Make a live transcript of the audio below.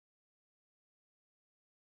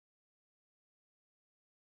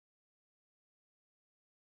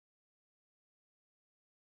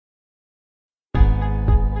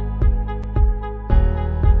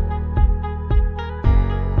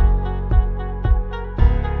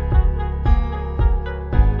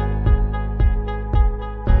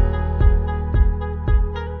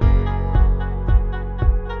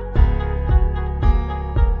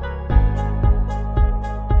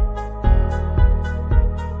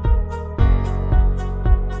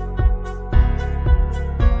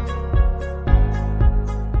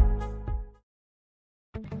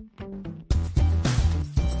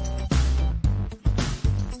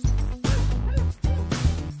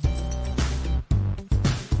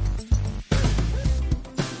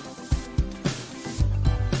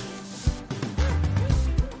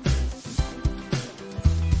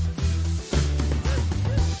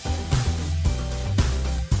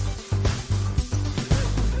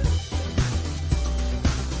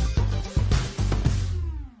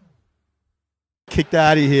kicked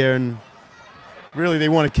out of here, and really they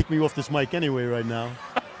want to kick me off this mic anyway right now.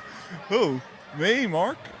 Who? Me,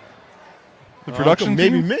 Mark? The production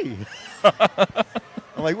maybe team? me.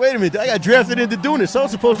 I'm like, wait a minute, I got drafted into doing this. So I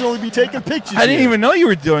was supposed to only be taking pictures. I didn't even know you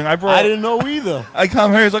were doing. I didn't know either. I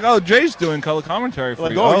come here, it's like, oh, Jay's doing color commentary for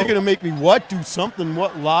like, you. oh, you're gonna make me what? Do something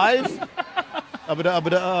what live?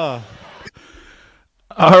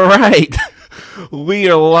 All right. We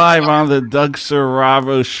are live on the Doug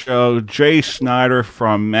Serravo Show. Jay Schneider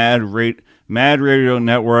from Mad Radio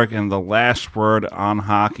Network and The Last Word on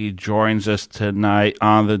Hockey joins us tonight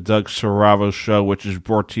on the Doug Serravo Show, which is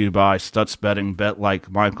brought to you by Stutz Betting, Bet Like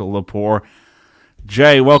Michael Lepore.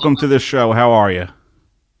 Jay, welcome to the show. How are you?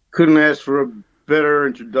 Couldn't ask for a better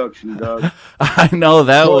introduction, Doug. I know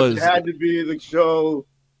that was... It had to be the show,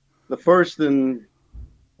 the first and,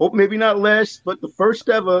 hope maybe not last, but the first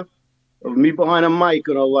ever of me behind a mic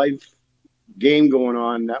on a live game going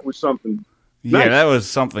on. That was something. Yeah, nice. That was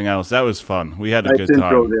something else. That was fun. We had a good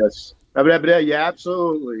intro, time. yes. Yeah,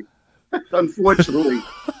 absolutely. Unfortunately.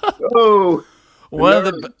 Oh.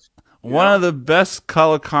 One of the best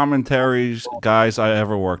color commentaries guys I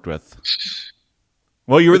ever worked with.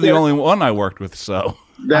 Well, you were the only one I worked with, so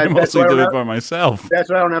I mostly do it by myself.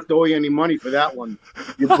 That's why I don't have to owe you any money for that one.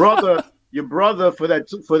 Your brother for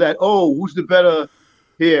that. Oh, who's the better?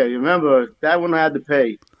 Here, you remember that one I had to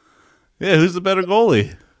pay. Yeah, who's the better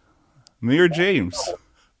goalie? Me or James?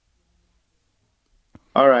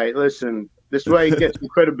 All right, listen. This way he gets some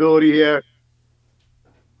credibility here.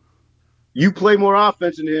 You play more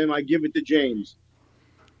offense than him. I give it to James.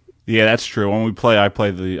 Yeah, that's true. When we play, I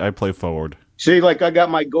play forward. See, like I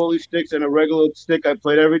got my goalie sticks and a regular stick. I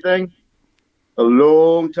played everything a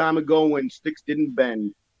long time ago when sticks didn't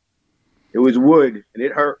bend. It was wood and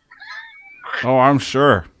it hurt. Oh, I'm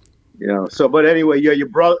sure. You know. So, but anyway, yeah, your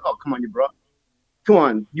brother. Oh, come on, your brother. Come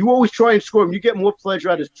on. You always try and score him. You get more pleasure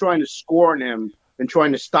out of trying to score on him than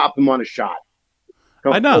trying to stop him on a shot.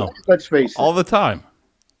 I know. Let's face it. All the time.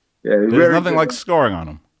 Yeah, there's nothing like scoring on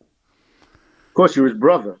him. Of course, you're his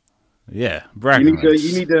brother. Yeah, bragging rights.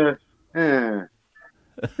 You need to.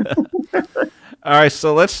 All right,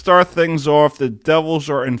 so let's start things off. The Devils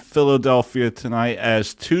are in Philadelphia tonight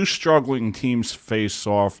as two struggling teams face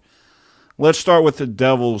off. Let's start with the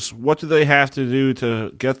Devils. What do they have to do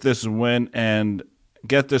to get this win and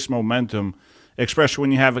get this momentum, especially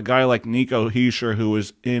when you have a guy like Nico Hischier who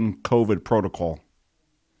is in COVID protocol?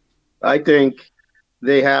 I think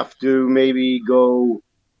they have to maybe go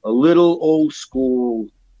a little old school.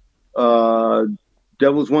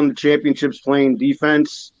 Devils won the championships playing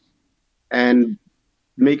defense and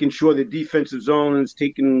making sure the defensive zone is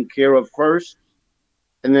taken care of first.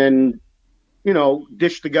 And then,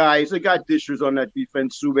 dish the guys. They got dishers on that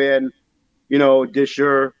defense, Subban,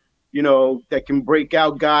 disher, that can break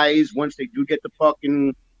out guys once they do get the puck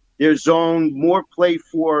in their zone. More play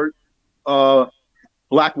for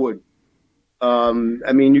Blackwood.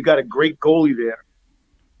 You got a great goalie there.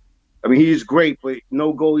 He's great, but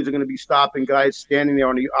no goalies are going to be stopping guys standing there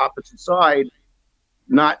on the opposite side,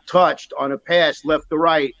 not touched on a pass left to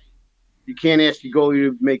right. You can't ask your goalie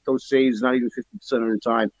to make those saves, not even 50% of the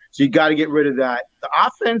time. So you got to get rid of that. The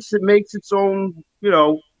offense, it makes its own,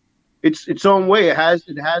 its own way. It has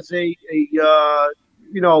a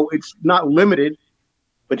it's not limited,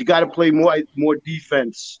 but you got to play more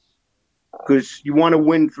defense because you want to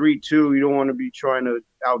win 3-2. You don't want to be trying to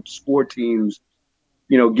outscore teams,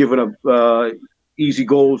 giving up easy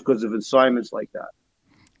goals because of assignments like that.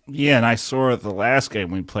 Yeah, and I saw at the last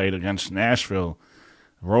game we played against Nashville,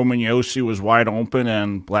 Roman Josi was wide open,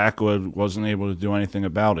 and Blackwood wasn't able to do anything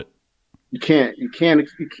about it. You can't.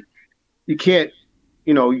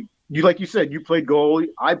 Like you said, you played goalie.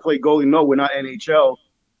 I play goalie. No, we're not NHL.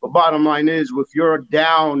 But bottom line is, if you're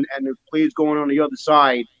down and the play's going on the other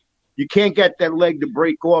side, you can't get that leg to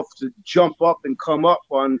break off to jump up and come up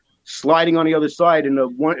on sliding on the other side in a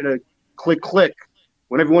click.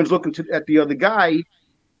 When everyone's looking at the other guy,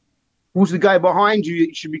 who's the guy behind you?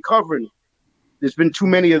 You should be covering. There's been too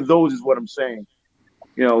many of those, is what I'm saying.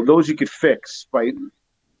 Those you could fix by,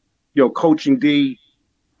 coaching D,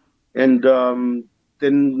 and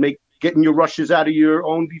then getting your rushes out of your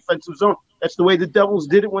own defensive zone. That's the way the Devils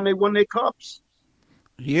did it when they won their cups.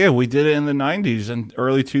 Yeah, we did it in the 90s and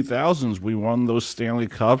early 2000s. We won those Stanley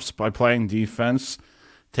Cups by playing defense,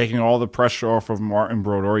 taking all the pressure off of Martin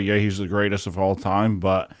Brodeur. Yeah, he's the greatest of all time,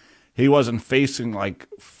 but he wasn't facing like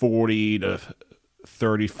 40 to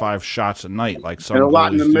 35 shots a night like some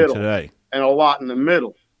goalies do today. And a lot in the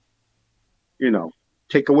middle.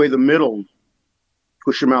 Take away the middle,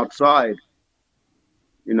 push them outside.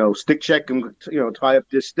 Stick check them, tie up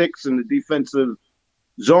their sticks in the defensive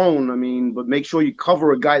zone. I mean, but make sure you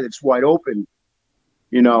cover a guy that's wide open.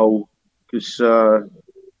 Because so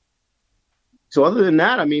other than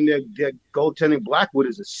that, I mean, their goaltending Blackwood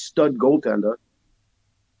is a stud goaltender.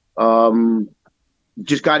 Um,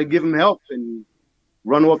 just got to give him help and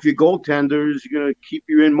run off your goaltenders. You're going to keep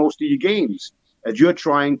you in most of your games as you're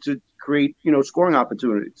trying to create, scoring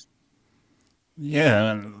opportunities.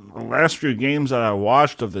 Yeah, and the last few games that I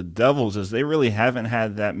watched of the Devils is they really haven't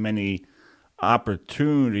had that many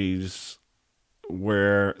opportunities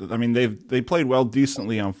where I mean they played well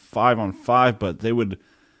decently on 5-on-5, but they wouldn't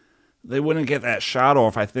get that shot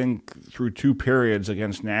off. I think through 2 periods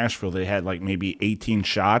against Nashville they had like maybe 18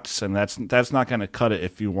 shots, and that's not going to cut it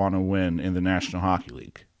if you want to win in the National Hockey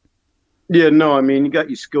League. Yeah, no, I mean, you got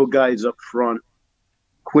your skilled guys up front.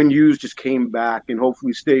 Quinn Hughes just came back and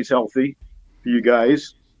hopefully stays healthy for you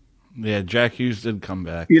guys. Yeah, Jack Hughes did come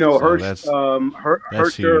back. So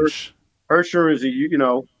That's huge. Hersher is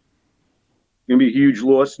gonna be a huge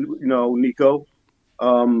loss. Nico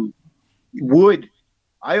Wood.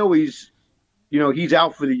 I always, he's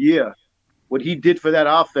out for the year. What he did for that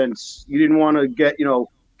offense, you didn't want to get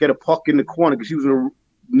a puck in the corner because he was gonna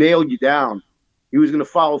nail you down. He was gonna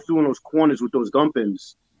follow through in those corners with those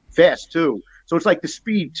dump-ins fast too. So it's like the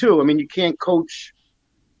speed too. I mean, you can't coach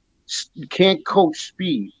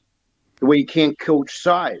speed the way you can't coach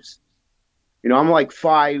size. I'm like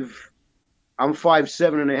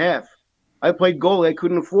 5'7.5". I played goalie. I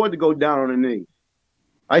couldn't afford to go down on a knee.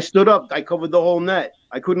 I stood up. I covered the whole net.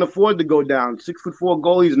 I couldn't afford to go down. 6'4"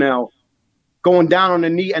 goalies now going down on the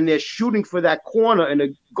knee, and they're shooting for that corner in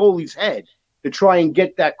the goalie's head to try and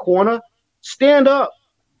get that corner. Stand up.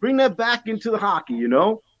 Bring that back into the hockey,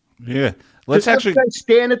 Yeah. Let's actually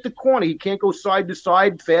stand at the corner. He can't go side to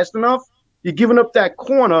side fast enough. You're giving up that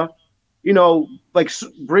corner, like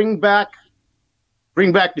bring back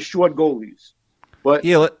the short goalies. But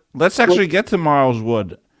yeah, let's actually get to Miles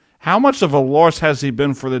Wood. How much of a loss has he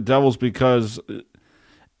been for the Devils? Because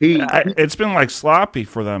it's been like sloppy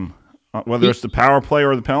for them, whether it's the power play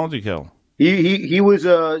or the penalty kill. He was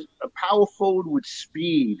a power forward with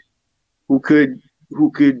speed who could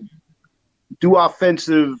do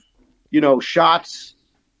offensive, shots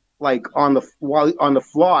like on the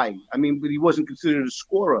fly. I mean, but he wasn't considered a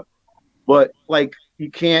scorer. But like you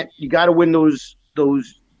got to win those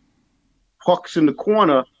pucks in the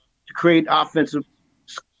corner to create offensive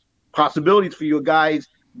possibilities for your guys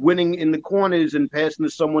winning in the corners and passing to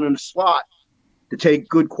someone in the slot to take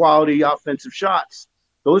good quality offensive shots.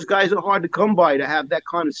 Those guys are hard to come by to have that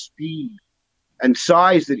kind of speed and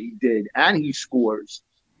size that he did, and he scores.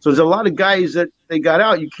 So there's a lot of guys that they got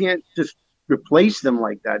out. You can't just replace them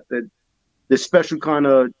like that. That they're special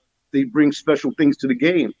they bring special things to the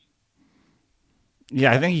game.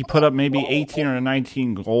 Yeah, I think he put up maybe 18 or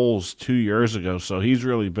 19 goals 2 years ago, so he's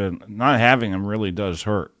really been – not having him really does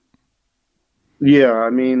hurt. Yeah, I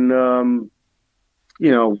mean,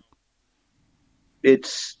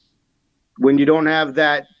 it's – when you don't have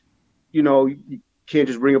that, you can't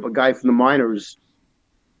just bring up a guy from the minors.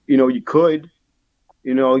 You could.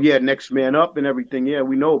 Next man up and everything. Yeah,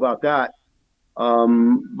 we know about that.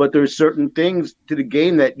 But there's certain things to the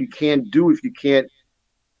game that you can't do if you can't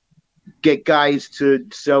get guys to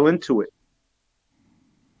sell into it.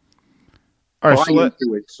 All right, buy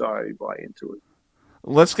into it.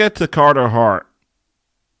 Let's get to Carter Hart.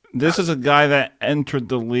 This is a guy that entered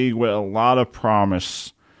the league with a lot of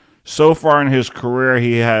promise. So far in his career,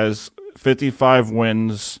 he has 55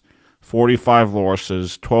 wins, 45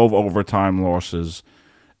 losses, 12 overtime losses,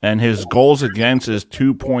 and his goals against is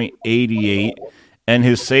 2.88, and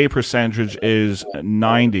his save percentage is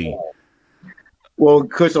 90. Well,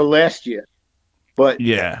 because of last year. But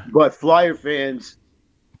Flyer fans,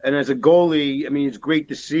 and as a goalie, I mean, it's great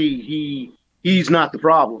to see he's not the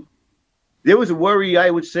problem. There was a worry I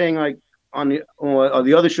was saying like on the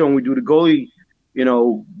other show when we do the goalie,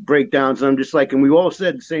 breakdowns. And I'm just like, and we all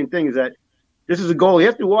said the same thing, is that this is a goalie.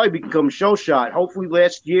 After a while, he becomes shell shot. Hopefully,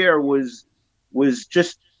 last year was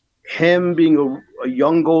just him being a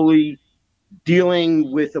young goalie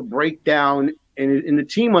dealing with a breakdown in the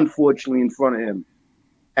team, unfortunately, in front of him.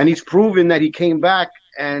 And he's proven that he came back,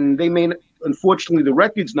 and unfortunately, the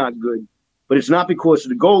record's not good, but it's not because of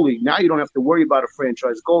the goalie. Now you don't have to worry about a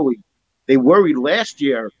franchise goalie. They worried last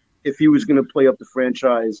year if he was going to play up the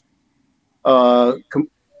franchise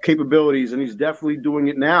capabilities, and he's definitely doing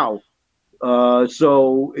it now.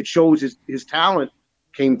 So it shows his talent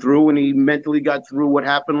came through, and he mentally got through what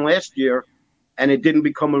happened last year, and it didn't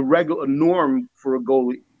become a norm for a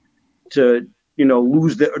goalie to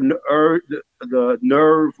lose the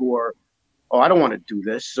nerve or, I don't want to do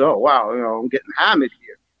this. So wow, I'm getting hammered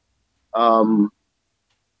here.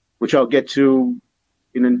 which I'll get to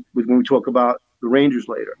when we talk about the Rangers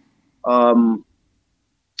later.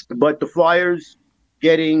 But the Flyers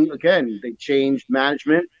they changed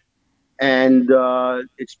management, and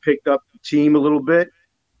it's picked up the team a little bit.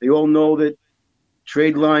 They all know that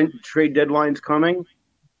trade deadline's coming,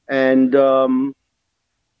 and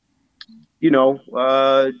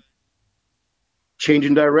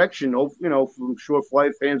changing direction. I'm sure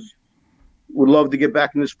Flyer fans would love to get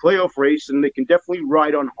back in this playoff race, and they can definitely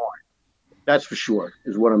ride on hard. That's for sure,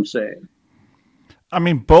 is what I'm saying. I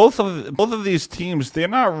mean, both of these teams, they're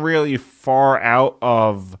not really far out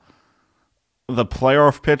of the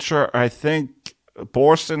playoff picture. I think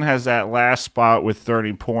Boston has that last spot with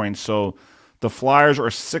 30 points, so the Flyers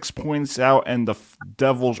are 6 points out, and the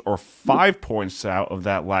Devils are 5 points out of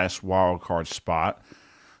that last wild card spot.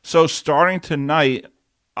 So starting tonight,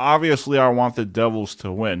 obviously I want the Devils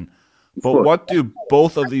to win. But what do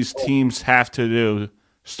both of these teams have to do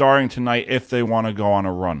starting tonight if they want to go on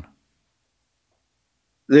a run?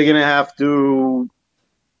 They're going to have to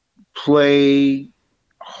play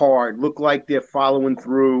hard, look like they're following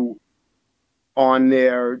through on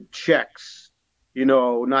their checks,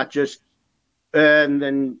 not just and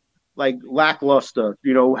then like lackluster,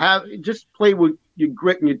 just play with your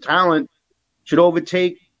grit and your talent should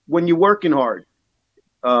overtake when you're working hard.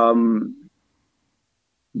 The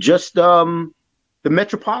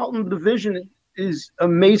Metropolitan Division is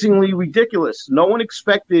amazingly ridiculous. No one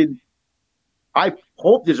expected. I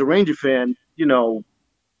hope there's a Ranger fan,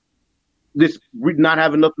 this not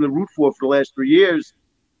having nothing to root for the last 3 years,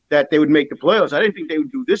 that they would make the playoffs. I didn't think they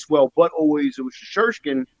would do this well, but always it was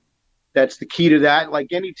Sherskin. That's the key to that.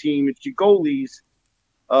 Like any team, it's your goalies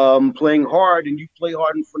playing hard, and you play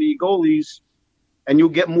hard in front of your goalies, and you'll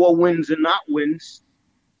get more wins than not wins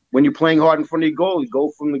when you're playing hard in front of your goalie. Go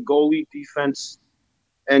from the goalie defense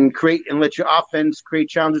and let your offense create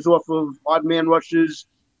challenges off of odd man rushes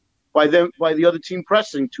by the other team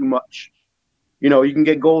pressing too much. You can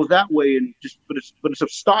get goals that way, and but it's a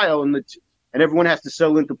style, and everyone has to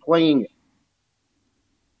settle into playing it.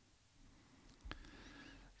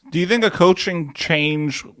 Do you think a coaching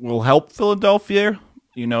change will help Philadelphia?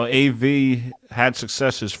 AV had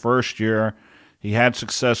success his first year. He had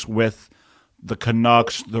success with the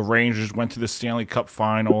Canucks. The Rangers went to the Stanley Cup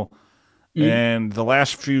final. And the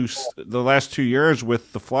last 2 years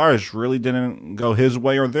with the Flyers really didn't go his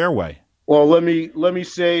way or their way. Well, let me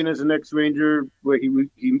say, and as an ex-Ranger, where he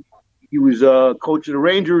was coach of the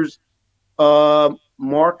Rangers, Mr.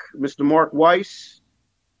 Mark Weiss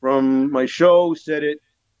from my show said it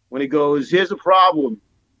when he goes, "Here's a problem.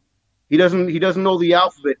 He doesn't know the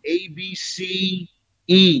alphabet A, B, C,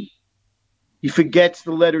 E. He forgets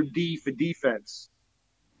the letter D for defense."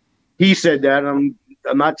 He said that. I'm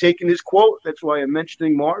not taking his quote. That's why I'm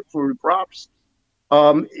mentioning Mark for props.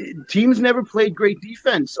 Teams never played great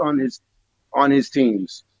defense on his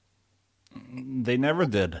teams. They never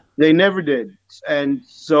did. And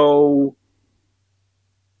so,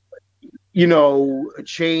 a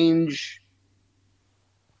change.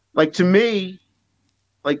 Like to me,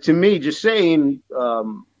 just saying,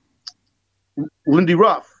 Lindy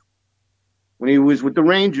Ruff, when he was with the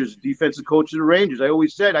Rangers, defensive coach of the Rangers, I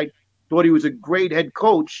always said I thought he was a great head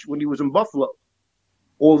coach when he was in Buffalo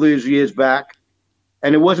all these years back,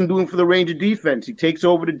 and it wasn't doing for the Ranger defense. He takes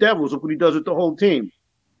over the Devils. Look what he does with the whole team.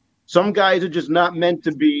 Some guys are just not meant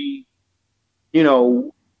to be, in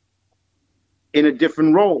a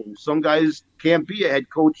different role. Some guys can't be a head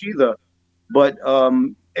coach either. But,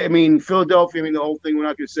 Philadelphia, the whole thing, we're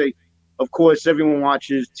not going to say, of course, everyone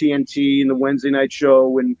watches TNT and the Wednesday night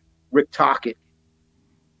show and Rick Tocchet.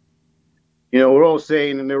 We're all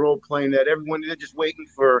saying, and they're all playing that. They're just waiting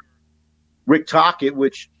for Rick Tocchet,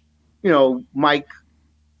 which, Mike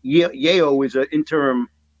Yeo is an interim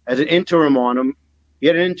on him. He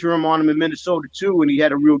had an interim on him in Minnesota, too, and he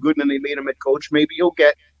had a real good, and then they made him head coach. Maybe he'll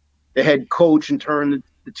get the head coach and turn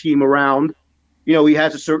the team around. He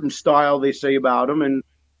has a certain style, they say about him, and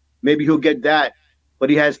maybe he'll get that. But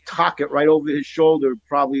he has Tocchet right over his shoulder.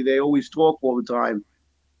 Probably they always talk all the time,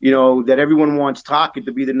 that everyone wants Tocchet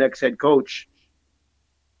to be the next head coach.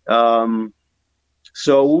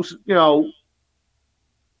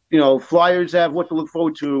 Flyers have what to look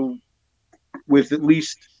forward to with at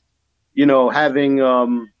least, having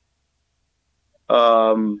the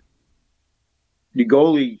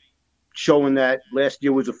goalie showing that last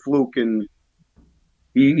year was a fluke, and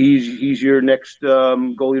he's your next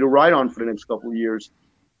goalie to ride on for the next couple of years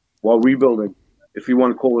while rebuilding, if you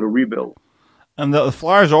want to call it a rebuild. And the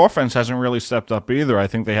Flyers' offense hasn't really stepped up either. I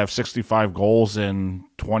think they have 65 goals in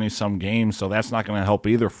 20-some games, so that's not going to help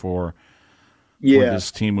either for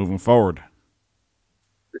this team moving forward.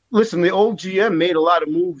 listen, the old GM made a lot of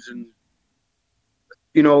moves, and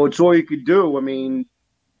it's all you could do. I mean,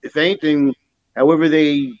 if anything, however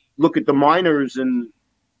they look at the minors and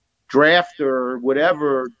draft or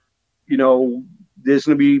whatever, there's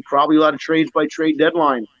going to be probably a lot of trades by trade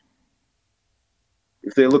deadline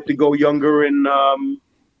if they look to go younger and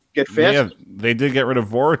get faster. Yeah, they did get rid of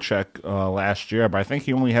Voracek last year, but I think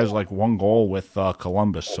he only has like one goal with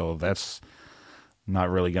Columbus, so that's not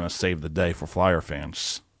really going to save the day for Flyer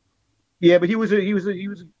fans. Yeah, but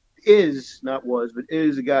is not was, but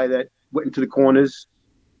is a guy that went into the corners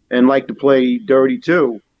and liked to play dirty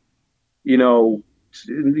too. You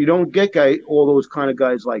don't get all those kind of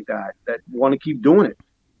guys like that want to keep doing it.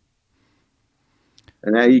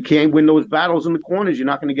 And you can't win those battles in the corners. You're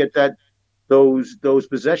not going to get those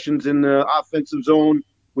possessions in the offensive zone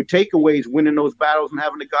with takeaways, winning those battles and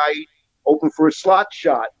having a guy open for a slot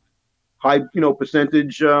shot, high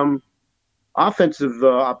percentage offensive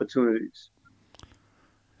opportunities.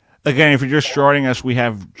 Again, if you're just joining us, we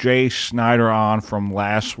have Jay Schneider on from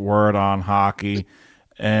Last Word on Hockey,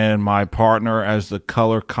 and my partner as the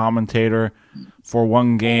color commentator for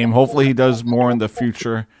one game. Hopefully he does more in the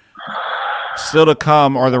future. Still to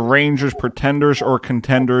come, are the Rangers pretenders or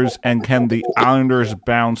contenders, and can the Islanders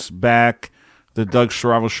bounce back? The Doug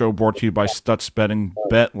Saravo Show brought to you by Stutz Betting.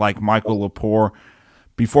 Bet like Michael Lepore.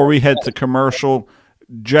 Before we head to commercial,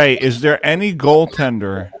 Jay, is there any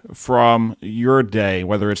goaltender from your day,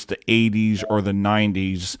 whether it's the 80s or the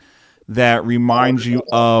 90s, that reminds you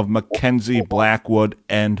of Mackenzie Blackwood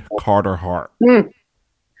and Carter Hart?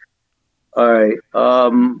 All right.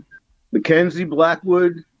 Mackenzie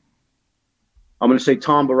Blackwood, I'm going to say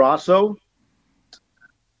Tom Barrasso.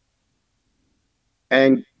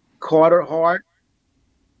 And Carter Hart,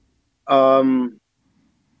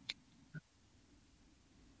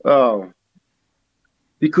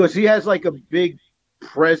 because he has like a big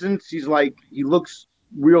presence. He looks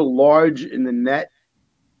real large in the net.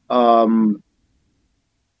 Tom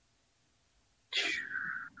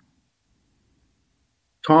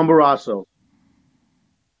Barrasso.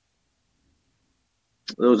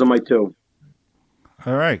 Those are my two.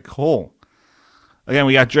 All right, cool. Again,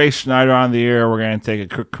 we got Jay Schneider on the air. We're going to take a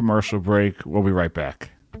quick commercial break. We'll be right back.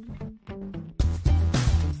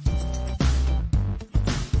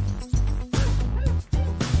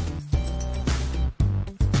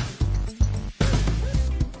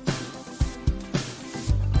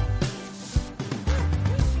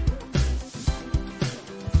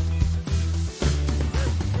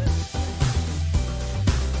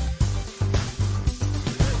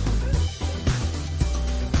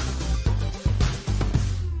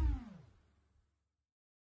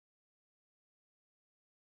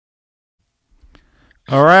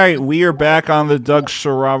 All right, we are back on the Doug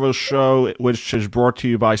Saravo Show, which is brought to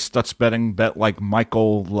you by Stutz Betting. Bet like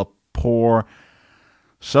Michael Lepore.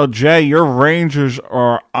 So, Jay, your Rangers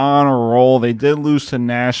are on a roll. They did lose to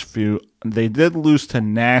Nashville.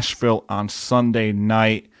 On Sunday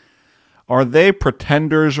night. Are they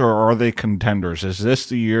pretenders or are they contenders? Is this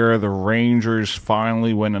the year the Rangers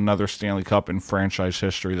finally win another Stanley Cup in franchise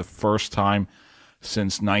history, the first time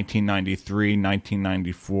since 1993,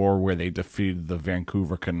 1994, where they defeated the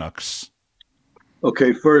Vancouver Canucks?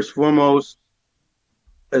 Okay, first foremost,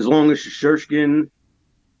 as long as Shesterkin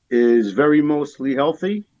is very mostly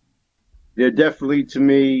healthy, they're definitely, to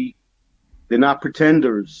me, they're not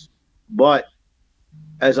pretenders. But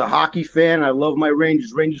as a hockey fan, I love my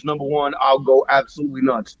Rangers. Rangers #1, I'll go absolutely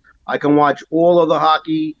nuts. I can watch all of the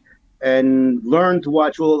hockey and learn to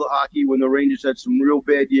watch all of the hockey when the Rangers had some real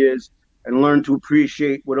bad years, and learn to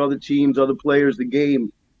appreciate what other teams, other players, the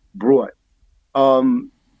game brought.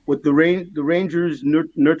 With the Rangers'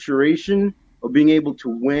 nurturation of being able to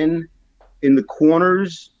win in the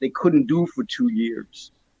corners, they couldn't do for 2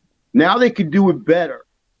 years. Now they could do it better.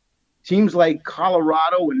 Teams like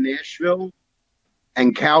Colorado and Nashville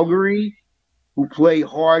and Calgary, who play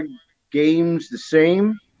hard games the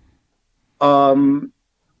same,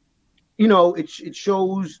 it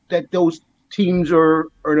shows that those teams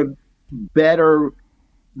are in a better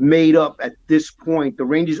made up at this point. The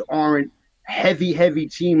Rangers aren't heavy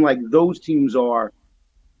team like those teams are.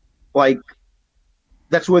 Like,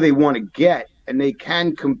 that's where they want to get, and they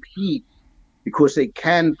can compete because they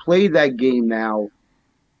can play that game now.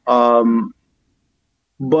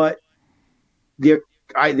 But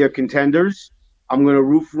they're contenders. I'm going to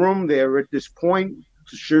root for them. They're at this point.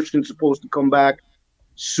 Shesterkin's supposed to come back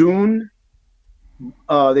soon.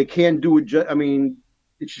 They can't do it.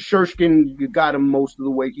 Shesterkin got him most of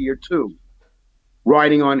the way here too.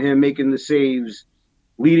 Riding on him, making the saves,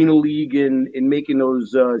 leading the league in making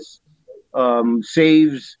those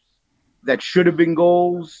saves that should have been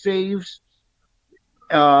goals saves.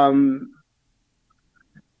 Um,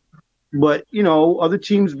 but other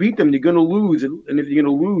teams beat them. You're going to lose, and if you're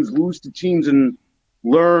going to lose to teams and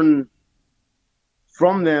learn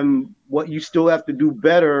from them what you still have to do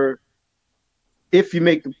better if you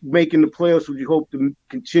making the playoffs, which you hope to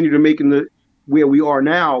continue to make in the where we are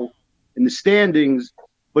now in the standings,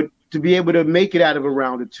 but to be able to make it out of a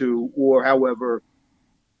round or two or however.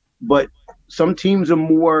 But some teams are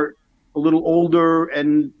a little older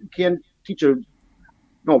and can't teach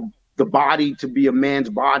the body to be a man's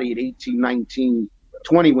body at 18, 19,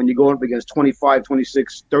 20 when you're going up against 25,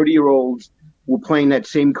 26, 30-year-olds who are playing that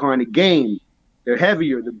same kind of game. They're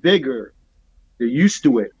heavier, they're bigger, they're used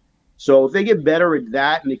to it. So if they get better at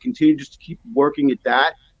that and they continue just to keep working at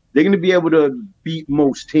that, they're going to be able to beat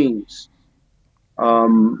most teams.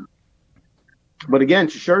 But again,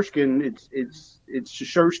 Sherskin, it's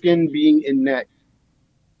Sherskin being in net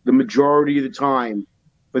the majority of the time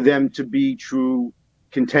for them to be true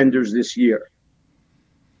contenders this year.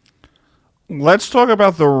 Let's talk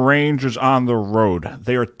about the Rangers on the road.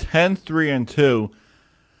 They are 10-3-2.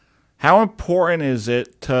 How important is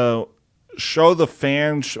it to show the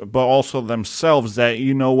fans, but also themselves, that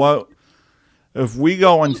you know what? If we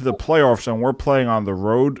go into the playoffs and we're playing on the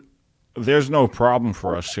road, there's no problem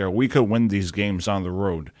for us here. We could win these games on the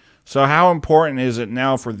road. So how important is it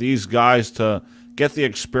now for these guys to get the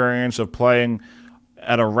experience of playing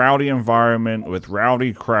at a rowdy environment with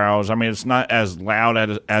rowdy crowds? I mean, it's not as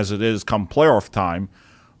loud as it is come playoff time,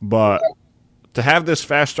 but to have this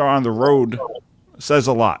fast start on the road says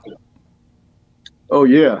a lot. Oh,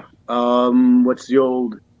 yeah. What's the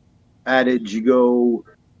old adage? You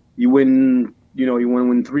win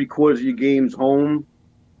 3/4 of your games home,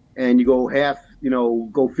 and you go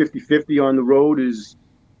go 50-50 on the road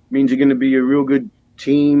means you're going to be a real good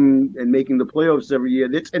team and making the playoffs every year.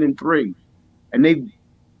 They're 10-3, and and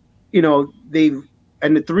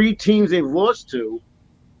the three teams they've lost to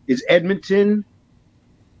is Edmonton,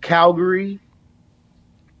 Calgary,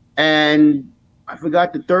 and I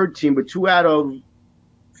forgot the third team, but 2 out of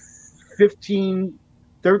 13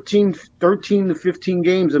 to 15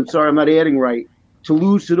 games. I'm sorry, I'm not adding right. To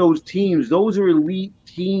lose to those teams, those are elite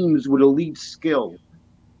teams with elite skill.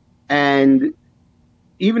 And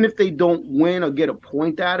even if they don't win or get a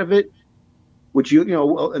point out of it, which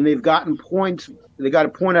and they've gotten points, they got a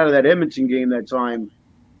point out of that Edmonton game that time.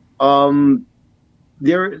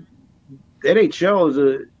 Their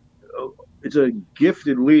NHL it's a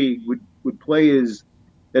gifted league with players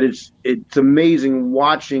that it's amazing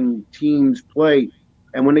watching teams play.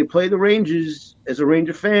 And when they play the Rangers, as a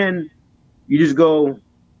Ranger fan, you just go,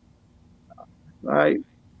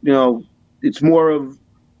 it's more of,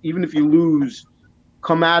 even if you lose,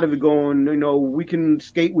 come out of it going, we can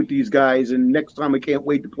skate with these guys, and next time I can't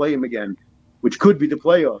wait to play them again, which could be the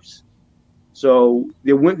playoffs. So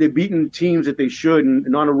they're beating teams that they should,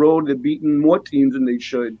 and on the road they're beating more teams than they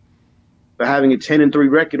should. By having a 10-3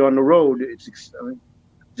 record on the road, it's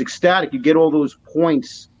ecstatic. You get all those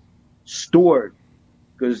points stored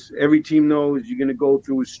because every team knows you're going to go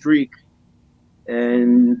through a streak,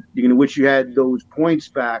 and you're going to wish you had those points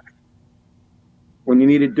back when you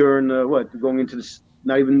need it during going into this.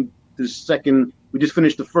 Not even the second. We just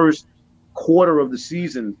finished the first quarter of the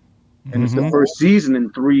season, and it's the first season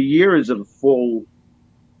in 3 years of a full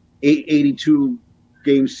 82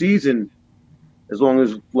 game season. As long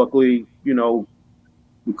as, luckily,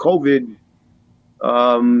 with COVID,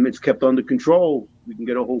 it's kept under control. We can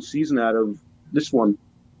get a whole season out of this one.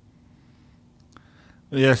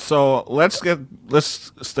 Yeah, so let's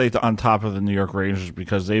stay on top of the New York Rangers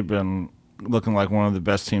because they've been looking like one of the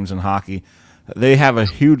best teams in hockey. They have a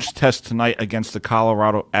huge test tonight against the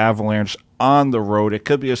Colorado Avalanche on the road. It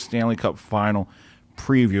could be a Stanley Cup final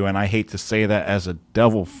preview, and I hate to say that as a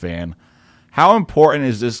Devil fan. How important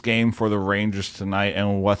is this game for the Rangers tonight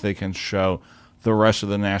and what they can show the rest of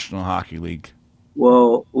the National Hockey League?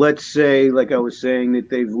 Well, let's say, like I was saying, that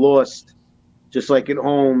they've lost, just like at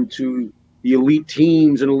home, to the elite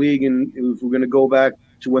teams in the league. And if we're going to go back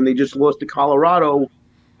to when they just lost to Colorado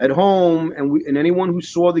at home, and anyone who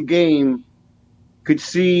saw the game could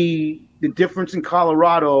see the difference in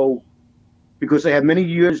Colorado because they had many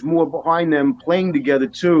years more behind them playing together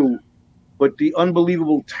too, but the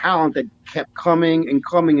unbelievable talent that kept coming and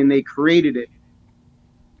coming, and they created it.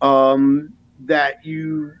 That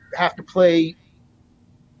you have to play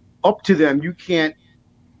up to them. You can't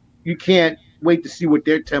wait to see what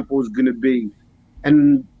their tempo is going to be.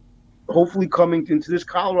 And hopefully coming into this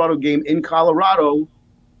Colorado game in Colorado,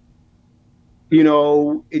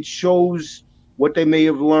 it shows what they may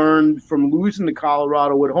have learned from losing to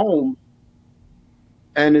Colorado at home,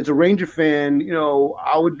 And as a Ranger fan,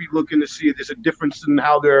 I would be looking to see if there's a difference in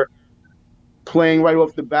how they're playing right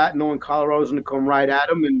off the bat, knowing Colorado's going to come right at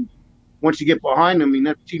them. And once you get behind them, I mean,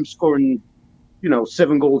 that team's scoring,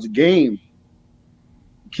 7 goals a game.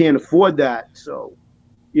 You can't afford that. So,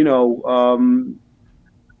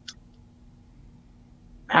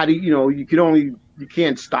 how do you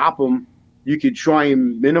can't stop them. You could try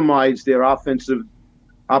and minimize their offensive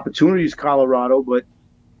opportunities, Colorado, but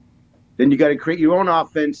then you got to create your own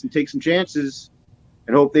offense and take some chances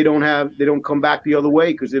and hope they don't come back the other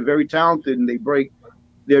way, because they're very talented and they break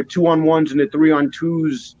their 2-on-1s and their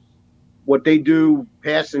 3-on-2s. What they do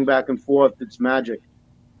passing back and forth, it's magic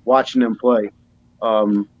watching them play.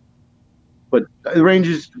 But the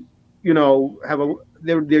Rangers,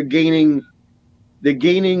 they're gaining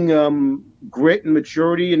grit and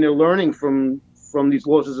maturity, and they're learning from these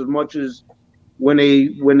losses as much as when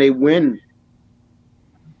they win.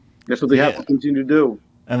 That's what they have to continue to do.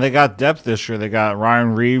 And they got depth this year. They got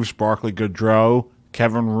Ryan Reeves, Barclay Goodrow,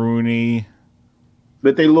 Kevin Rooney.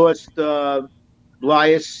 But they lost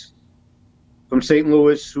Blias from St.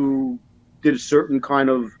 Louis, who did a certain kind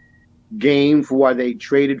of game for why they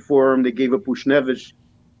traded for him. They gave up Bushnevich,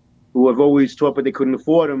 who I've always thought, but they couldn't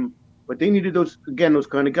afford him. But they needed those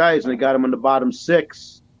kind of guys, and they got him in the bottom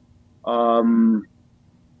 6. And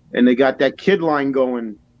they got that kid line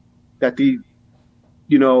going that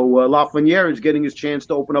Lafreniere is getting his chance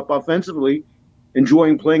to open up offensively,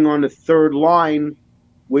 enjoying playing on the third line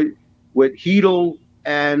with Hedel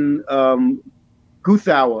and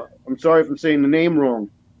Guthauer. I'm sorry if I'm saying the name wrong,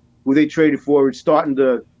 who they traded for. Is starting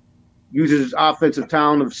to use his offensive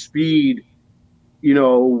talent of speed,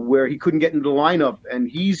 where he couldn't get into the lineup, and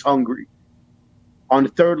he's hungry. On the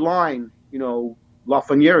third line,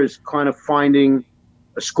 Lafreniere is kind of finding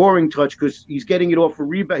a scoring touch because he's getting it off a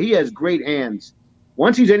rebound. He has great hands.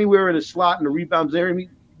 Once he's anywhere in the slot and the rebound's there,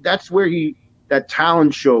 that's where that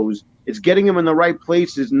talent shows. It's getting him in the right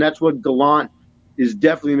places, and that's what Gallant is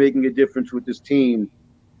definitely making a difference with this team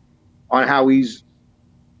on how he's,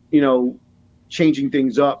 changing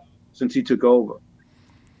things up since he took over.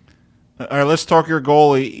 All right, let's talk your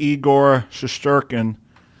goalie, Igor Shesterkin.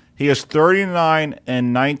 He has 39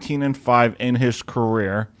 and 19 and 5 in his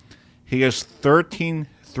career. He has 13,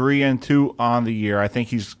 3 and 2 on the year. I think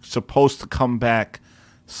he's supposed to come back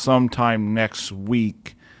sometime next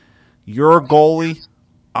week. You're a goalie.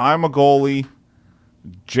 I'm a goalie.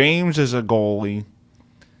 James is a goalie.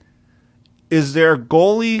 Is there a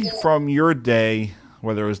goalie from your day,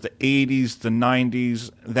 whether it was the 80s, the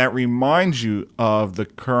 90s, that reminds you of the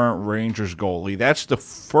current Rangers goalie? That's the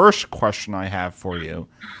first question I have for you.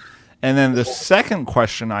 And then the second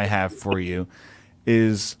question I have for you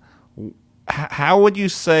is, how would you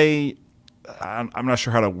say, I'm not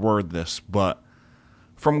sure how to word this, but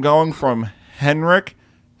from going from Henrik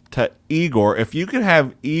to Igor, if you could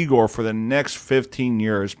have Igor for the next 15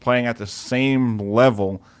 years playing at the same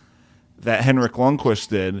level that Henrik Lundqvist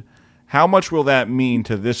did, how much will that mean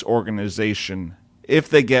to this organization if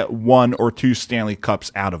they get 1 or 2 Stanley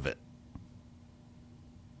Cups out of it?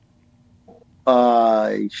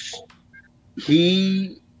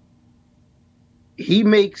 He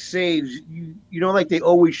makes saves. Like they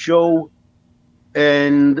always show,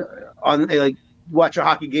 and like watch a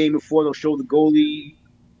hockey game before they'll show the goalie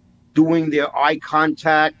doing their eye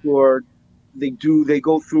contact, or they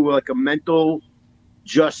go through like a mental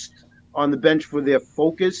just on the bench for their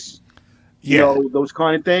focus. Yeah. Those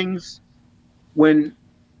kind of things. When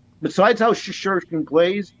besides how Shesterkin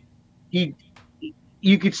plays,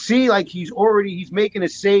 you could see like he's making a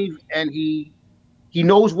save and he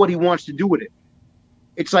knows what he wants to do with it.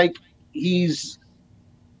 It's like he's,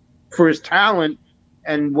 for his talent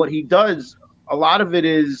and what he does, a lot of it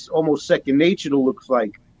is almost second nature, it looks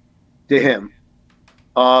like, to him.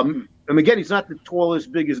 And again, he's not the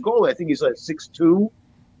tallest, biggest goalie. I think he's like 6'2",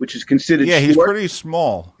 which is considered short. He's pretty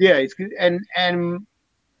small. Yeah,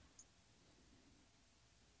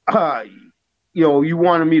 you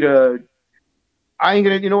wanted me to. I ain't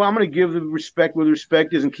gonna. I'm gonna give the respect where the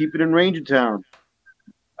respect is and keep it in Ranger Town.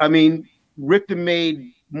 I mean, Richter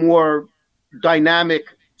made more dynamic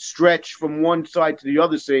stretch from one side to the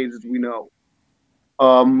other saves, as we know.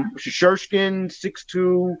 Shesterkin,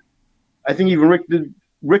 6'2". I think even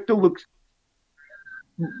Richter looks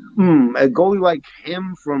a goalie like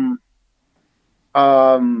him from.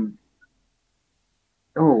 Oh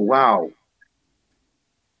wow.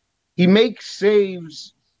 He makes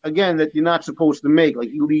saves again that you're not supposed to make. Like,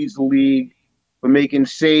 he leads the league for making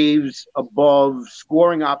saves above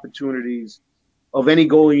scoring opportunities of any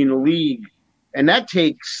goalie in the league, and that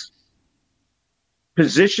takes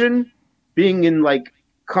position, being in like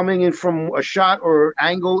coming in from a shot or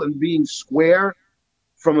angle and being square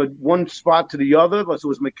from one spot to the other. So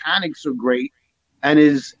his mechanics are great, and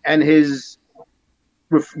his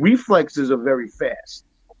reflexes are very fast.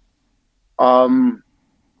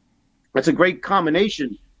 That's a great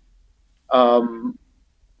combination.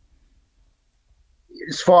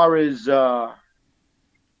 As far as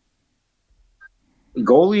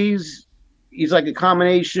goalies, he's like a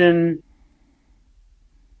combination.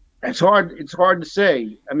 It's hard to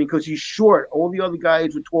say. I mean, because he's short. All the other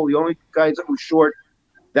guys were tall. The only guys that were short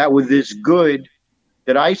that were this good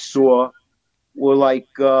that I saw were like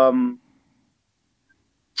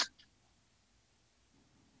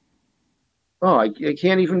I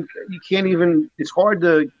can't even. You can't even. It's hard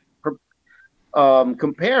to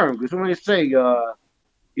compare them because when I say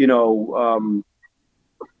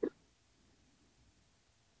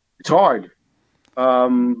it's hard.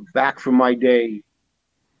 Back from my day.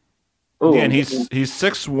 Oh, and he's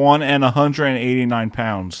 6'1" and 189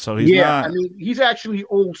 pounds. So he's not. I mean, he's actually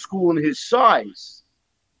old school in his size.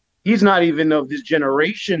 He's not even of this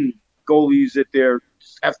generation goalies that they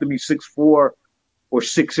have to be 6'4" or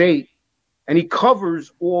 6'8", and he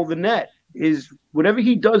covers all the net. Whatever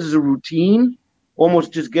he does is a routine.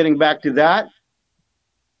 Almost just getting back to that.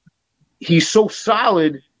 He's so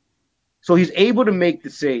solid, so he's able to make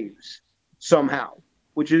the saves somehow,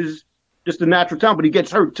 which is just a natural talent. But he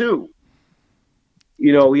gets hurt too.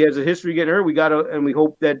 He has a history of getting hurt. And we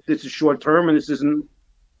hope that this is short term and this isn't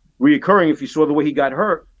reoccurring. If you saw the way he got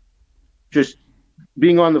hurt, just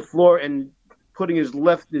being on the floor and putting his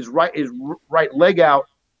right leg out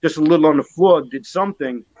just a little on the floor did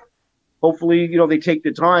something. Hopefully, they take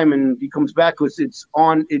the time and he comes back because it's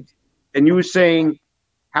on it. And you were saying,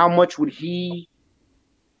 how much would he,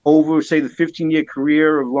 over say the 15-year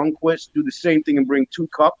career of Lundqvist, do the same thing and bring 2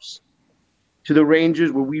 cups to the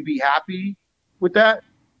Rangers? Would we be happy with that?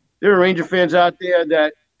 There are Ranger fans out there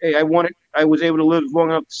that, hey, I was able to live long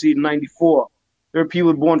enough to see 94. There are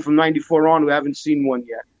people born from 94 on who haven't seen one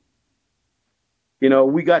yet.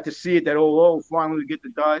 We got to see it that, finally we get to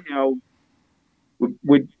die,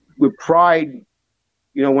 with pride,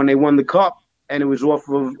 when they won the cup, and it was off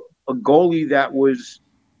of a goalie that was,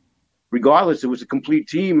 regardless, it was a complete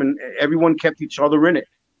team and everyone kept each other in it.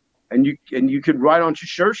 And you could ride on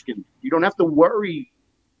Shesterkin. You don't have to worry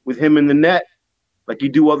with him in the net like you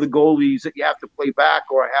do other goalies that you have to play back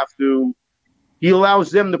or he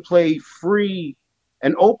allows them to play free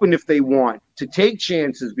and open if they want, to take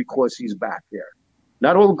chances because he's back there.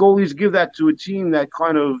 Not all goalies give that to a team that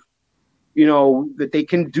kind of, that they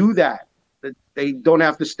can do that they don't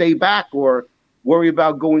have to stay back or worry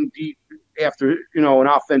about going deep after, an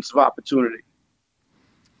offensive opportunity.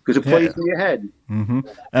 Because it plays in your head. Mm-hmm.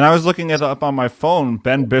 And I was looking it up on my phone.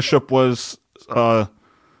 Ben Bishop was, I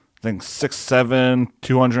think, 6'7",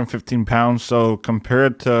 215 pounds. So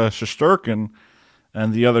compared to Shesterkin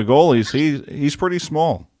and the other goalies, he's pretty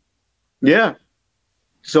small. Yeah.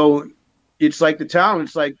 So it's like the talent.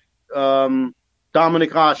 It's like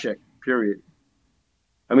Dominic Hasek, period.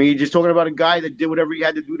 I mean, you're just talking about a guy that did whatever he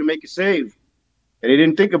had to do to make a save. And he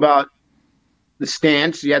didn't think about the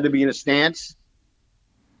stance. He had to be in a stance.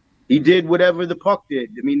 He did whatever the puck did.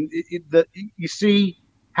 I mean, you see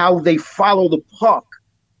how they follow the puck.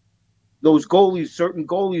 Those goalies, certain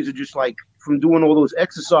goalies are just like from doing all those eye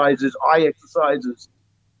exercises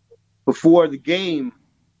before the game,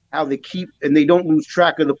 how they keep, and they don't lose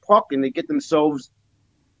track of the puck and they get themselves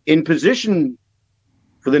in position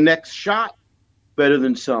for the next shot better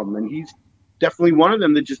than some. And he's definitely one of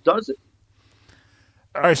them that just does it.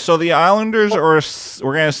 All right, so the Islanders we're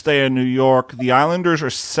going to stay in New York. The Islanders are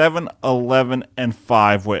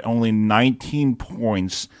 7-11-5 with only 19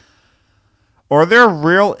 points. Are there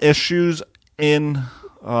real issues in,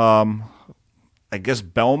 I guess,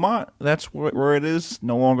 Belmont? That's where it is,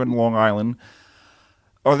 no longer in Long Island.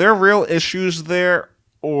 Are there real issues there,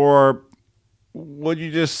 or would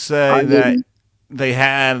you just say that they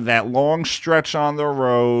had that long stretch on the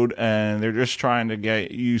road and they're just trying to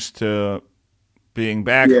get used to being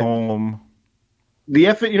back home? The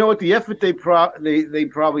effort, the effort they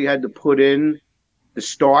probably had to put in to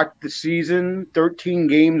start the season, 13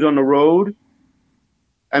 games on the road.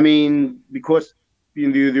 I mean, because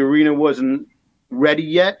the arena wasn't ready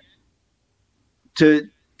yet to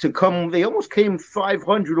come. They almost came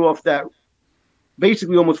 500 off that,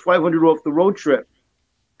 basically almost 500 off the road trip.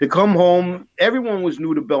 To come home, everyone was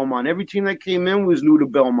new to Belmont. Every team that came in was new to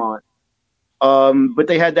Belmont. But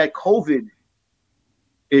they had that COVID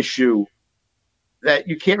issue that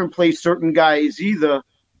you can't replace certain guys either.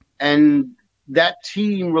 And that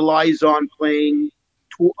team relies on playing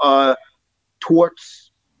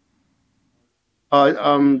Torts uh,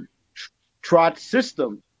 um, Trott's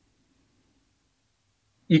system.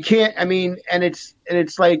 You can't. I mean, and it's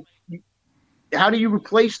like, how do you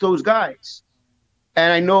replace those guys?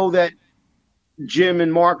 And I know that Jim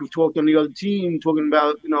and Mark have talked on the other team, talking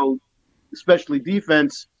about, especially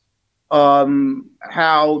defense,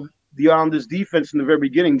 how the Islanders' defense in the very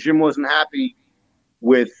beginning, Jim wasn't happy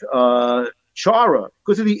with Chara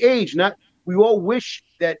because of the age. Not we all wish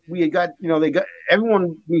that we had got, they got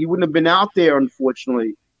everyone. He wouldn't have been out there,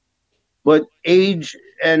 unfortunately. But age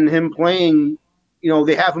and him playing,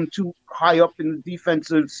 they have him too high up in the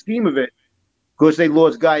defensive scheme of it because they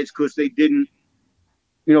lost guys because they didn't,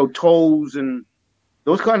 toes and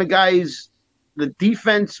those kind of guys. The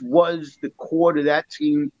defense was the core to that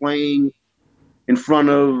team playing in front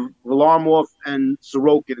of Varlamov and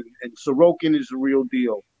Sorokin. And Sorokin is the real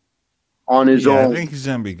deal on his own. I think he's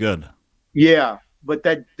going to be good. Yeah, but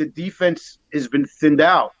that the defense has been thinned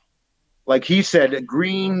out. Like he said,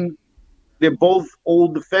 Green, they're both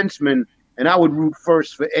old defensemen, and I would root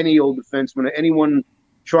first for any old defenseman or anyone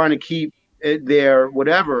trying to keep their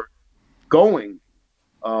whatever going.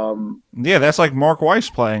 Yeah, that's like Mark Weiss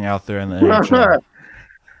playing out there in the NHL.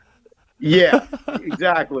 Yeah,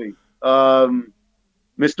 exactly.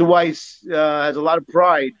 Mr. Weiss has a lot of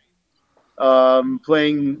pride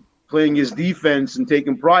playing his defense and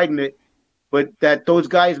taking pride in it, but that those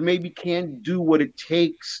guys maybe can't do what it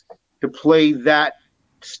takes to play that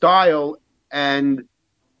style, and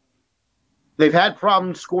they've had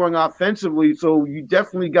problems scoring offensively, so you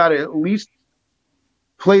definitely got to at least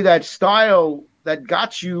play that style that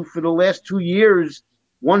got you for the last 2 years,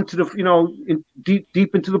 one to the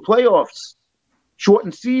deep into the playoffs.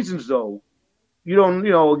 Shortened seasons though, you don't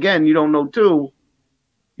know too.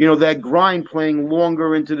 That grind playing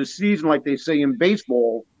longer into the season, like they say in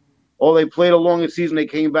baseball. Or they played a longer season, they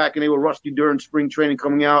came back and they were rusty during spring training,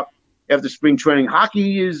 coming out after spring training.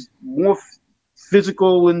 Hockey is more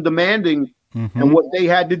physical and demanding, and what they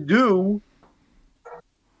had to do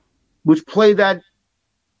was play the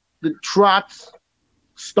Trotz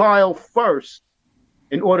style first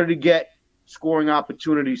in order to get scoring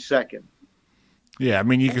opportunities second. Yeah, I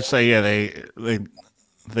mean, you could say,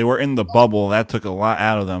 they were in the bubble. That took a lot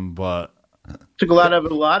out of them, but took a lot out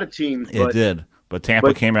of a lot of teams. It did. But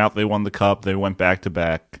Tampa came out. They won the cup. They went back to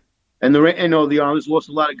back. And the Islanders lost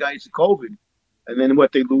a lot of guys to COVID. And then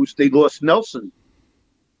they lose? They lost Nelson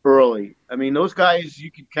early. I mean, those guys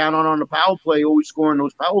you could count on the power play, always scoring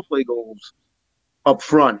those power play goals up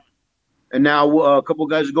front. And now a couple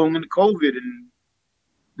of guys are going into COVID, and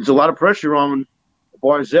there's a lot of pressure on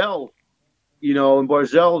Barzell. And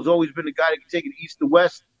Barzell has always been the guy that can take it east to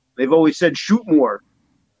west. They've always said shoot more.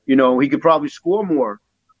 He could probably score more.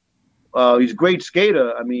 He's a great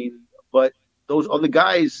skater. I mean, but those other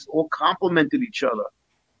guys all complemented each other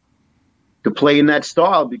to play in that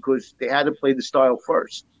style because they had to play the style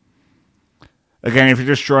first. Again, if you're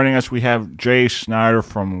just joining us, we have Jay Schneider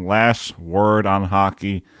from Last Word on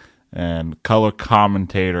Hockey and color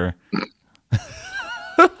commentator.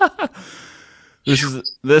 This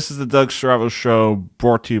is the Doug Stravo Show,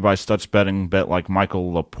 brought to you by Stutz Betting. Bet like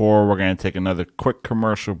Michael Lepore. We're going to take another quick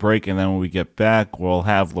commercial break, and then when we get back, we'll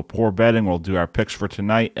have Lepore Betting. We'll do our picks for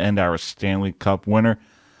tonight and our Stanley Cup winner.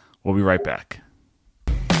 We'll be right back.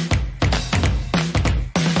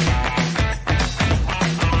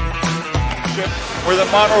 Where the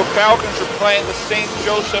Monroe Falcons are playing the St.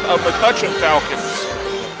 Joseph of McCutcheon Falcons.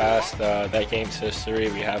 Past that game's history,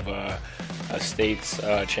 we have a state's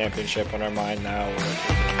championship on our mind now.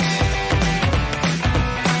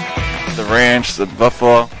 The Ranch, the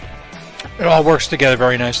Buffalo. It all works together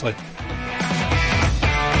very nicely.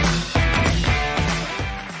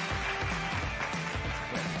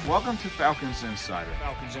 Welcome to Falcons Insider.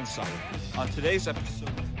 Falcons Insider. On today's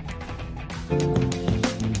episode,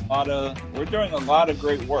 we're doing a lot of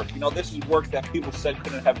great work. This is work that people said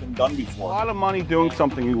couldn't have been done before. A lot of money doing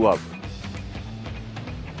something you love.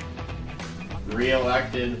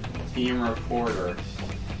 Re-elected team reporter.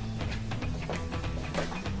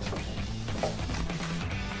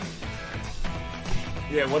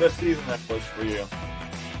 Yeah, what a season that was for you.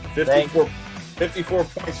 54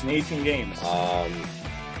 points in 18 games.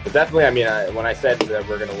 But definitely, when I said that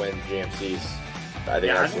we're going to win GMCs, I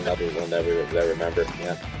think that's another one that remember.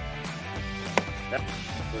 Yeah. That's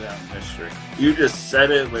without history. You just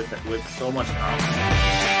said it with so much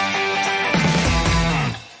confidence.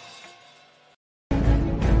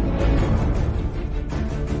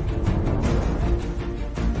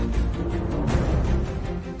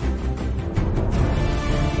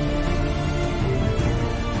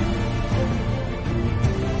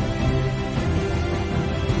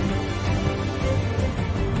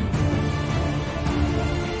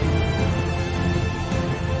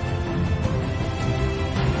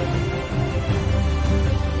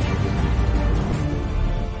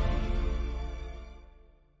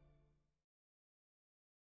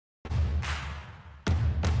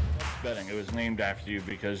 Betting. It was named after you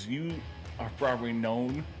because you are probably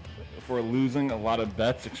known for losing a lot of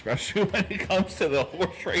bets, especially when it comes to the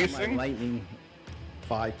horse racing. My lightning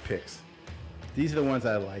 5 picks. These are the ones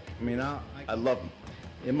I like. I mean, I love them.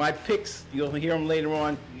 In my picks, you'll hear them later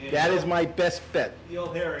on. Yeah, that is my best bet.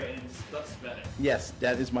 You'll hear it in Stuts Betting. Yes,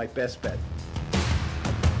 that is my best bet.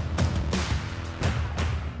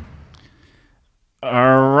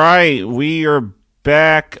 All right, we are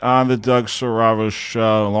back on the Doug Saravo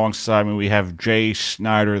Show. Alongside me, we have Jay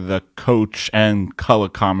Schneider, the coach and color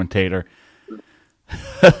commentator.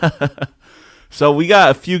 So we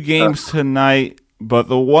got a few games tonight, but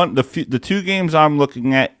the two games I'm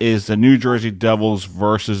looking at is the New Jersey Devils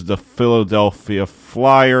versus the Philadelphia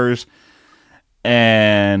Flyers,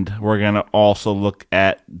 and we're gonna also look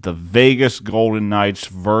at the Vegas Golden Knights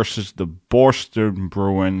versus the Boston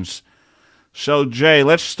Bruins. So, Jay,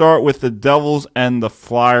 let's start with the Devils and the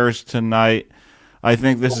Flyers tonight. I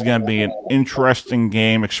think this is going to be an interesting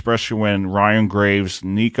game, especially when Ryan Graves,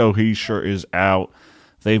 Nico Hischier is out.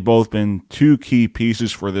 They've both been two key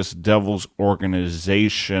pieces for this Devils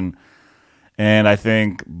organization, and I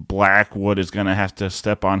think Blackwood is going to have to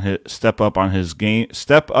step up his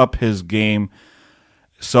game.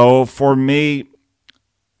 So, for me,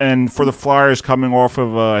 and for the Flyers coming off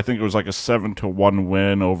of, I think it was like a 7-1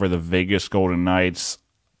 win over the Vegas Golden Knights,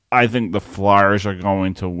 I think the Flyers are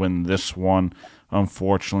going to win this one.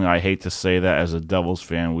 Unfortunately, I hate to say that as a Devils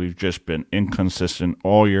fan. We've just been inconsistent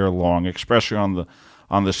all year long, especially on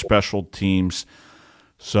the special teams.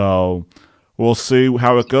 So we'll see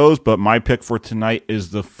how it goes, but my pick for tonight is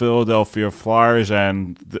the Philadelphia Flyers,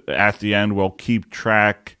 and at the end we'll keep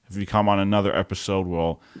track. If you come on another episode,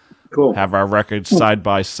 we'll have our records side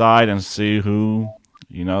by side and see who,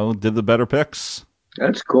 did the better picks.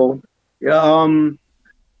 That's cool. Yeah.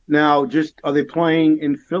 Now, are they playing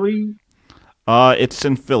in Philly? It's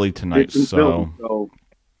in Philly tonight. Philly, so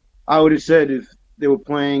I would have said if they were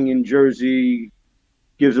playing in Jersey,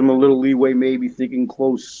 gives them a little leeway, maybe thinking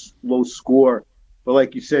close, low score. But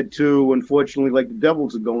like you said too, unfortunately, like the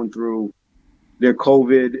Devils are going through their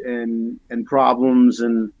COVID and problems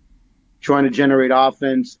and trying to generate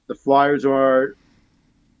offense. The Flyers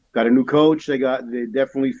got a new coach. They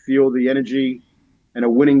definitely feel the energy and a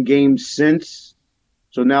winning game since.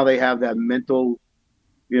 So now they have that mental,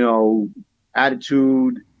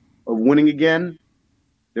 attitude of winning again.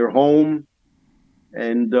 They're home.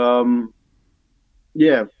 And, I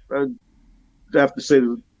have to say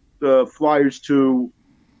the Flyers too,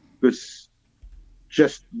 because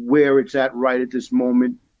just where it's at right at this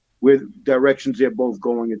moment, with directions they're both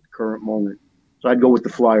going at the current moment. So I'd go with the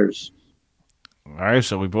Flyers. All right,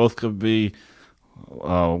 so we both could be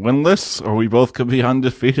winless, or we both could be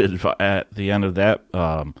undefeated at the end of that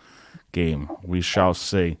game. We shall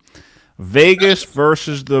see. Vegas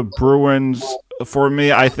versus the Bruins. For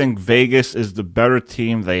me, I think Vegas is the better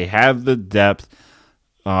team. They have the depth.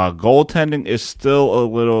 Goaltending is still a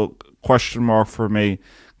little question mark for me,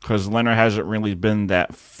 because Leonard hasn't really been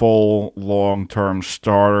that full, long-term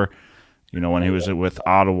starter, when he was with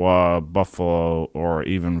Ottawa, Buffalo, or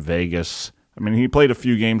even Vegas. I mean, he played a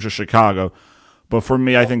few games with Chicago, but for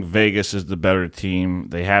me, I think Vegas is the better team.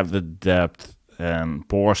 They have the depth, and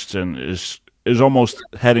Boston is almost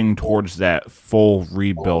heading towards that full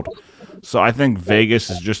rebuild. So I think Vegas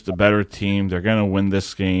is just the better team. They're going to win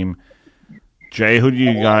this game. Jay, who do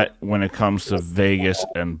you got when it comes to Vegas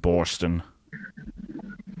and Boston?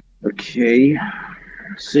 Okay.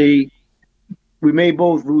 See, we may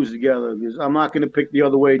both lose together because I'm not going to pick the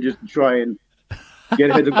other way just to try and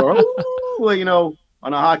get ahead of go,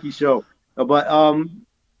 on a hockey show. But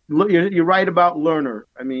look, you're right about Lerner.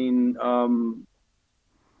 I mean,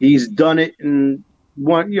 he's done it in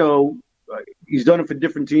one, he's done it for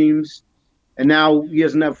different teams, and now he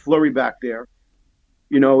doesn't have Fleury back there.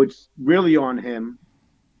 It's really on him,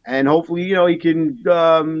 and hopefully, he can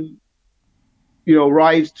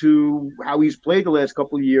rise to how he's played the last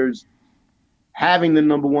couple of years, having the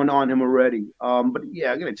number one on him already. But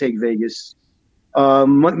yeah, I'm going to take Vegas,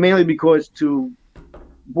 mainly because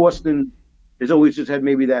Boston has always just had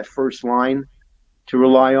maybe that first line to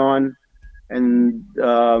rely on, and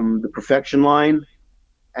the perfection line,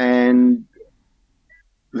 and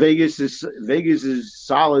Vegas is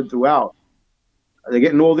solid throughout. They're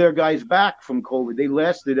getting all their guys back from COVID. They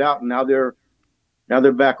lasted out, and now they're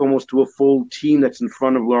back almost to a full team that's in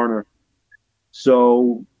front of Lerner.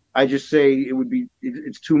 So I just say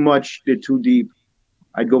it's too much. They're too deep.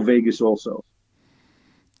 I'd go Vegas also.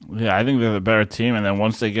 Yeah, I think they're the better team, and then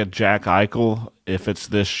once they get Jack Eichel, if it's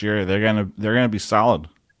this year, they're gonna be solid.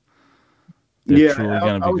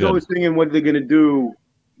 I was always thinking what they're gonna do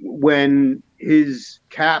when his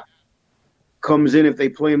cap comes in if they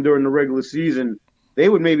play him during the regular season, they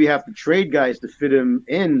would maybe have to trade guys to fit him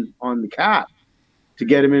in on the cap to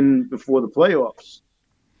get him in before the playoffs.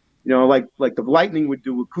 Like the Lightning would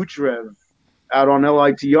do with Kucherov out on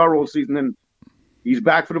LITR all season, and he's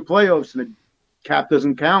back for the playoffs, and the cap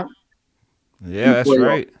doesn't count. Yeah, that's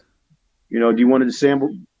right. Do you want to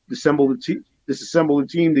disassemble the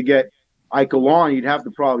team to get Eichel on? You'd have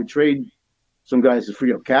to probably trade some guys to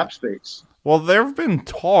free up cap space. Well, there have been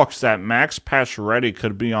talks that Max Pacioretty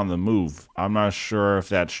could be on the move. I'm not sure if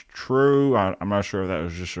that's true. I'm not sure if that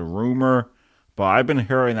was just a rumor. But I've been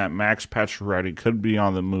hearing that Max Pacioretty could be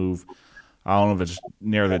on the move. I don't know if it's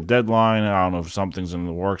near the deadline. I don't know if something's in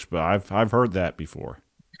the works, but I've heard that before.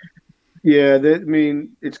 Yeah,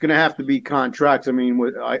 it's going to have to be contracts.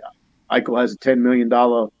 Eichel has a $10 million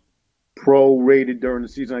pro-rated during the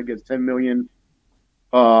season. I guess $10 million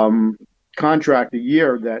contract a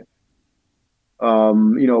year that,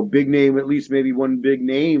 big name, at least maybe one big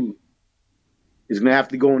name is going to have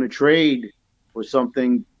to go in a trade or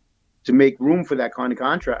something to make room for that kind of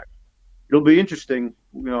contract. It'll be interesting,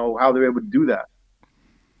 how they're able to do that.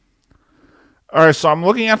 All right, so I'm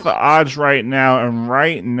looking at the odds right now, and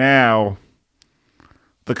right now,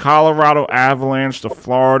 the Colorado Avalanche, the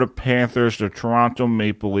Florida Panthers, the Toronto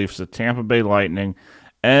Maple Leafs, the Tampa Bay Lightning,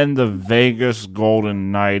 and the Vegas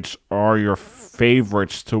Golden Knights are your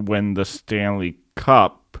favorites to win the Stanley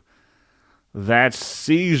Cup. That's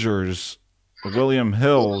Caesars, William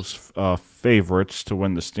Hill's favorites to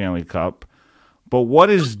win the Stanley Cup. But what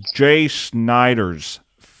is Jay Schneider's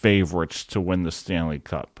favorites to win the Stanley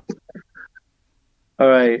Cup? All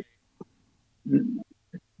right.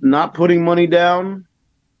 Not putting money down,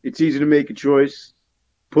 it's easy to make a choice.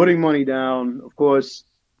 Putting money down, of course,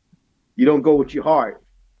 you don't go with your heart.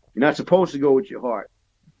 You're not supposed to go with your heart.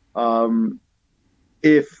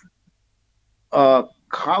 If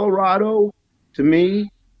Colorado, to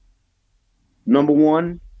me, number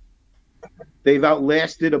one, they've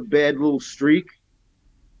outlasted a bad little streak.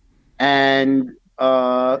 And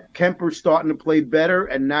Kemper's starting to play better,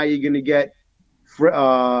 and now you're going to get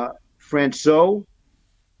Francois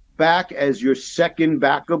back as your second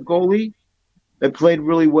backup goalie. That played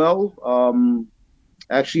really well.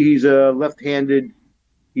 Actually, he's left-handed.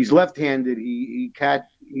 He's left-handed.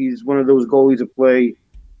 He's one of those goalies that play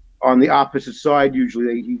on the opposite side.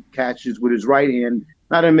 Usually, he catches with his right hand.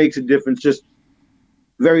 Not that it makes a difference. Just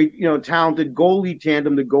very, talented goalie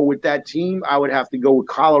tandem to go with that team. I would have to go with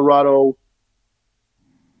Colorado.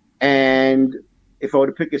 And if I were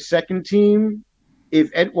to pick a second team,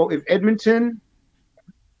 if Edmonton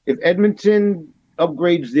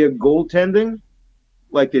upgrades their goaltending,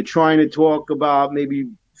 like they're trying to talk about maybe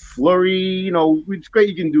Fleury, it's great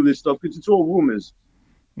you can do this stuff because it's all rumors.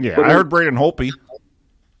 Yeah, but I heard Braden Holtby.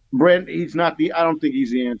 He's not I don't think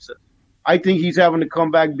he's the answer. I think he's having to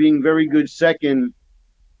come back being very good second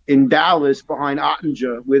in Dallas behind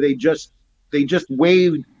Ottinger, where they just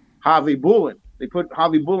waived Harvey Bullen. They put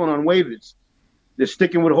Harvey Bullen on waivers. They're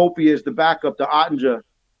sticking with Holtby as the backup to Ottinger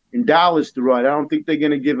in Dallas to ride. I don't think they're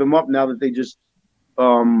going to give him up now that they just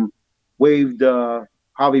waived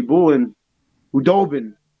Harvey Bullen,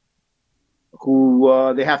 Hudobin,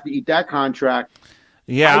 who they have to eat that contract.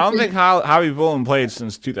 Yeah, I don't think Harvey Bullen played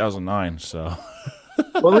since 2009. So,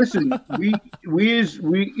 well, listen, we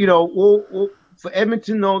for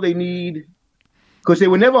Edmonton though they need, because they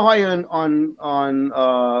were never high on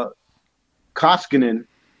Koskinen.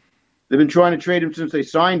 They've been trying to trade him since they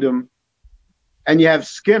signed him, and you have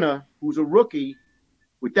Skinner, who's a rookie,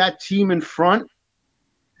 with that team in front.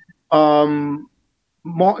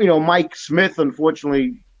 Mike Smith,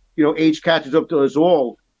 unfortunately, age catches up to us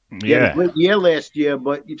all. He had a great year last year,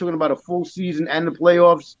 but you're talking about a full season and the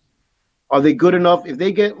playoffs. Are they good enough? If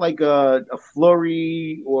they get like a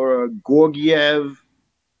Fleury or a Gorgiev,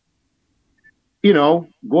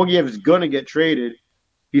 Gorgiev is going to get traded.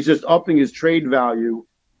 He's just upping his trade value.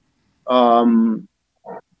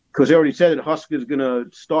 Because they already said that Husker is going to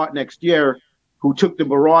start next year, who took the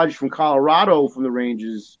barrage from Colorado from the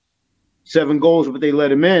Rangers, 7 goals, but they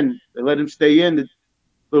let him in. They let him stay in a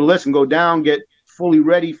little less and go down, get fully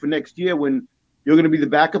ready for next year when you're going to be the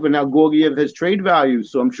backup, and now Gorgiev has trade value.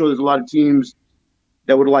 So I'm sure there's a lot of teams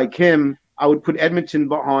that would like him. I would put Edmonton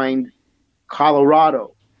behind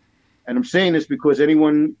Colorado. And I'm saying this because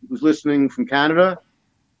anyone who's listening from Canada,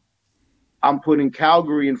 I'm putting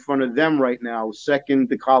Calgary in front of them right now, second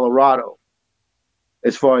to Colorado,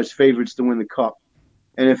 as far as favorites to win the Cup.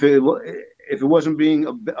 And if it wasn't being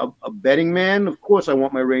a betting man, of course I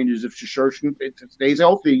want my Rangers. If Shesterkin stays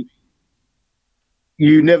healthy,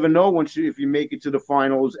 you never know if you make it to the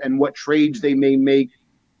finals and what trades they may make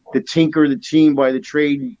to tinker the team by the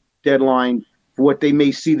trade deadline for what they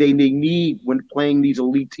may see they may need when playing these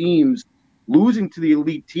elite teams, losing to the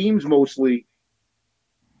elite teams mostly.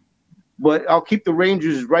 But I'll keep the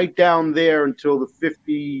Rangers right down there until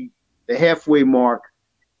the halfway mark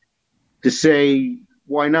to say,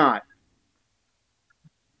 why not?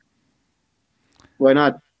 Why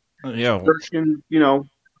not? Yeah, Bershkin,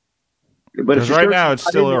 but if because right now Shesterkin's it's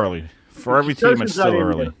not still in there, early. For every team, it's Shesterkin's not still in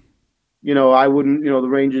early. there, I wouldn't, the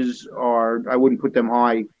Rangers I wouldn't put them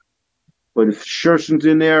high. But if Shesterkin's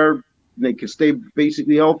in there, they can stay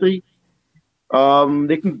basically healthy.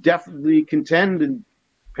 They can definitely contend and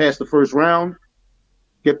pass the first round.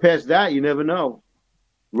 Get past that, you never know.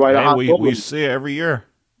 Right, a Hey, hot we see it every year.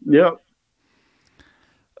 Yep.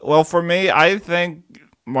 Well, for me, I think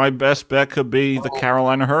my best bet could be the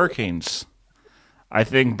Carolina Hurricanes. I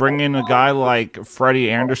think bringing a guy like Freddie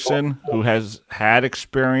Anderson, who has had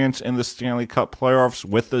experience in the Stanley Cup playoffs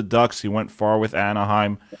with the Ducks, he went far with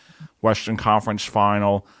Anaheim, Western Conference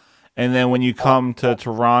Final, and then when you come to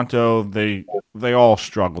Toronto, they all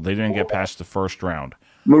struggled. They didn't get past the first round.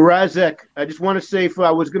 Mrazek, I just want to say,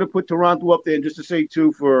 I was going to put Toronto up there, and just to say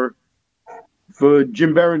too, for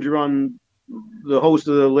Jim Berenger on the host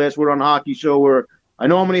of the Last Word on Hockey show, where I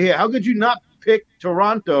know I'm going to hear, how could you not pick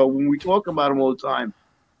Toronto when we talk about them all the time?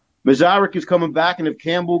 Mazarek is coming back, and if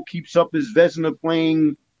Campbell keeps up his Vezina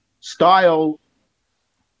playing style,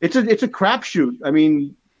 it's a crapshoot. I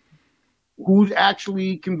mean, who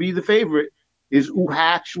actually can be the favorite is who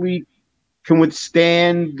actually can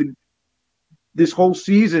withstand this whole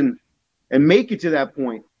season and make it to that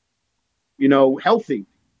point, healthy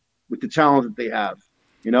with the talent that they have,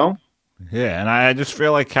 Yeah, and I just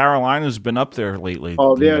feel like Carolina's been up there lately.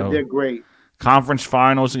 Oh, they're great. Conference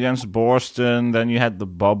finals against Boston, then you had the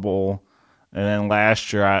bubble, and then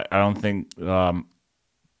last year I don't think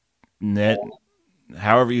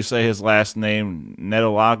however you say his last name,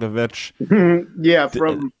 Nedolagovich. Yeah,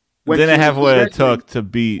 didn't have what it took to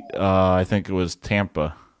beat. I think it was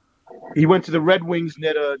Tampa. He went to the Red Wings,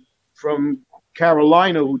 Neda, from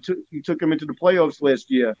Carolina, who took him into the playoffs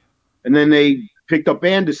last year, and then they picked up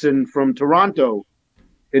Anderson from Toronto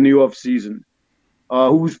in the offseason,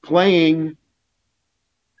 who was playing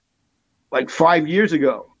like 5 years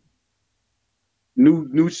ago.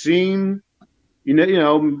 New scene,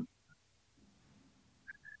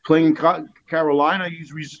 playing in Carolina,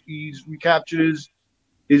 he's recaptured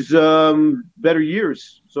his better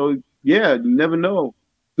years. So yeah, you never know.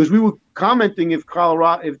 Because we were commenting if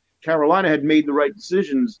Carolina had made the right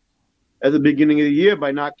decisions at the beginning of the year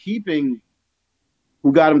by not keeping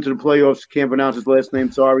who got him to the playoffs. Can't pronounce his last name.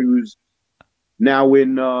 Sorry, who's now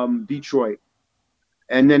in Detroit.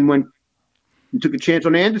 And then when he took a chance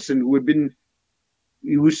on Anderson,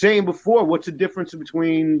 he was saying before, what's the difference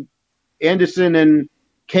between Anderson and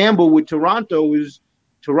Campbell with Toronto is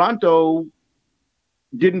Toronto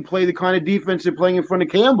didn't play the kind of defense they're playing in front of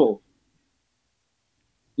Campbell.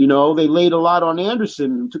 They laid a lot on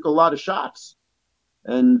Anderson and took a lot of shots.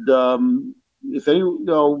 And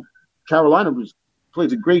Carolina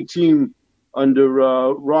plays a great team under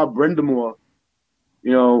Rob Brendamore.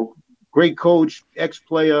 Great coach,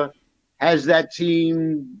 ex-player, has that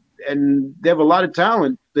team, and they have a lot of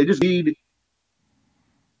talent. They just need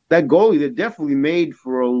that goalie. They're definitely made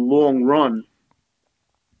for a long run,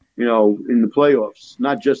 in the playoffs,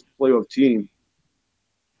 not just the playoff team.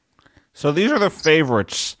 So these are the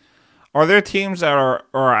favorites. Are there teams that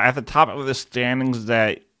are at the top of the standings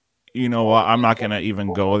that, I'm not going to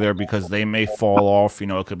even go there because they may fall off?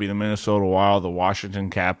 It could be the Minnesota Wild, the Washington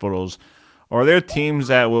Capitals. Are there teams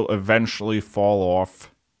that will eventually fall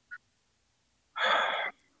off?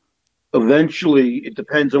 Eventually, it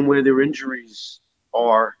depends on where their injuries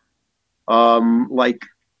are. Like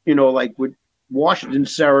with Washington,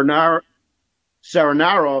 Saranarov.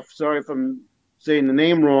 Sorry if I'm saying the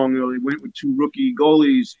name wrong. They went with two rookie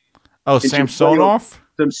goalies. Oh, Samsonov?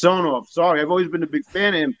 Samsonov. Sorry, I've always been a big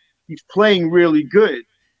fan of him. He's playing really good.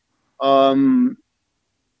 So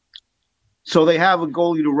they have a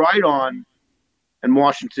goalie to ride on, and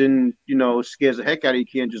Washington, scares the heck out of you. You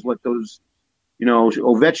can't just let those,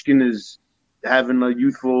 Ovechkin is having a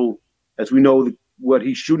youthful, as we know, what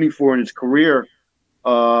he's shooting for in his career,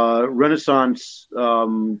 renaissance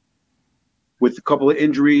with a couple of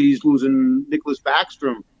injuries, losing Nicholas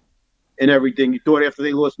Backstrom and everything. You thought after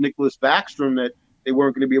they lost Nicholas Backstrom that they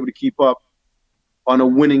weren't going to be able to keep up on a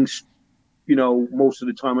winning, most of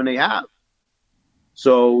the time, and they have.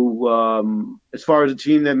 So as far as a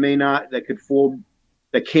team that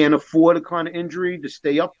can't afford a kind of injury to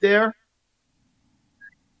stay up there,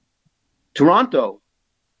 Toronto.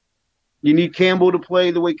 You need Campbell to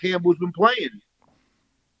play the way Campbell's been playing.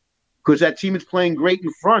 because that team is playing great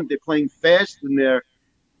in front. They're playing fast, and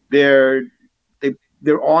they're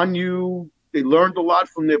on you. They learned a lot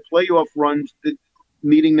from their playoff runs,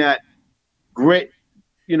 needing that grit,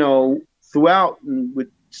 throughout, and with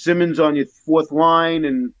Simmons on your fourth line,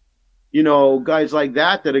 and guys like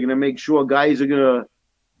that are going to make sure guys are going to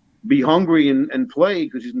be hungry and play,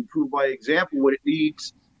 because he's improved by example what it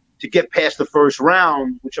needs to get past the first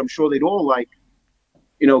round, which I'm sure they'd all like.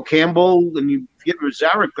 Campbell, and you get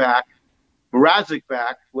Mrazek back, who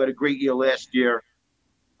had a great year last year.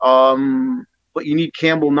 But you need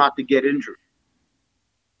Campbell not to get injured.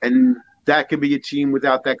 And that could be a team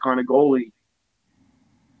without that kind of goalie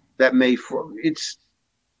that may it's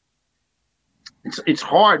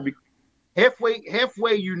hard. Halfway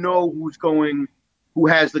who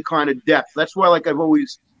has the kind of depth. That's why, like I've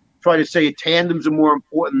always tried to say, tandems are more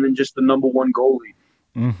important than just the number one goalie.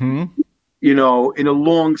 Mm-hmm. In a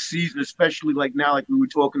long season, especially like now, like we were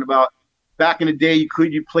talking about. Back in the day, you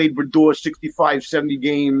played Brodeur 65, 70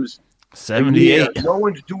 games. 78. No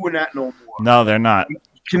one's doing that no more. No, they're not. You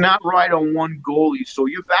cannot ride on one goalie. So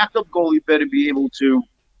your backup goalie better be able to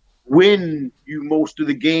win you most of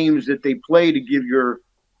the games that they play, to give your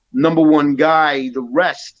number one guy the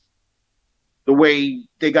rest, the way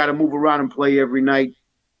they got to move around and play every night.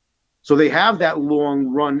 So they have that long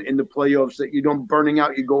run in the playoffs that you don't burning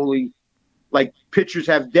out your goalie like pitchers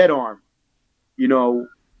have dead arm.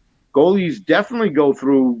 Goalies definitely go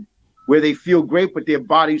through where they feel great, but their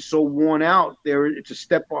body's so worn out, it's a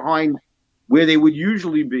step behind where they would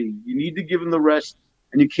usually be. You need to give them the rest,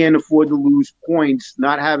 and you can't afford to lose points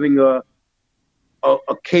not having a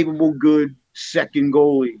capable, good second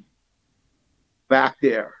goalie back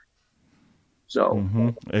there.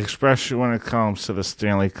 So, especially when it comes to the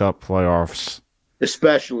Stanley Cup playoffs.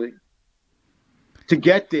 Especially to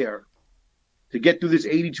get there. To get through this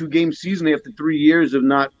 82-game season after 3 years of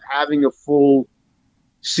not having a full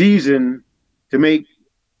season, to make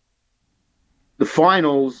the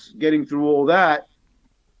finals, getting through all that,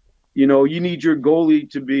 you need your goalie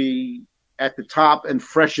to be at the top and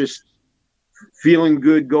freshest, feeling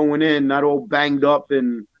good going in, not all banged up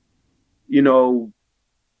and,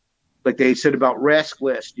 like they said about Rask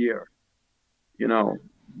last year,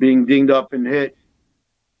 being dinged up and hit.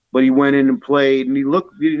 But he went in and played, and he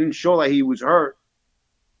didn't show like he was hurt.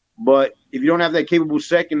 But if you don't have that capable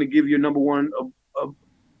second to give your number one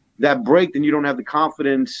that break, then you don't have the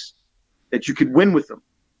confidence that you could win with them.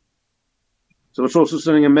 So it's also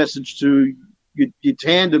sending a message to your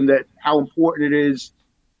tandem that how important it is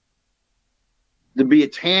to be a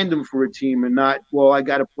tandem for a team, and not, well, I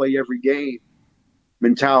got to play every game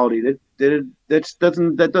mentality. That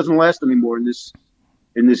doesn't last anymore in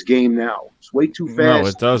this game now. It's way too fast. No,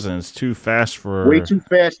 it doesn't. It's too fast for... Way too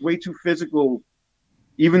fast, way too physical.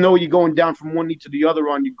 Even though you're going down from one knee to the other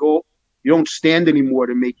on your goal, you don't stand anymore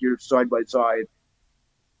to make your side-by-side.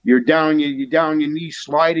 You're down your knee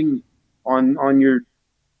sliding on your,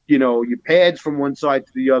 your pads from one side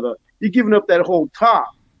to the other. You're giving up that whole top.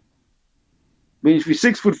 I mean, if you're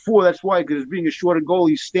 6'4", that's why, because being a shorter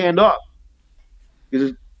goalie, stand up.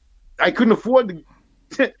 Because I couldn't afford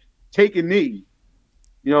to take a knee.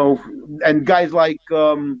 And guys like,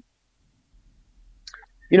 shorter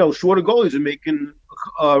goalies are making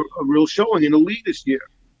a real showing in the league this year.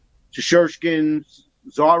 Sherskin,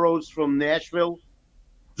 Zoros from Nashville,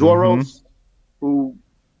 who,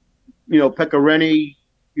 Pecoreni,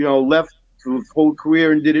 left through his whole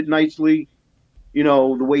career and did it nicely,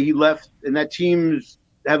 the way he left. And that team's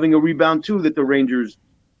having a rebound, too, that the Rangers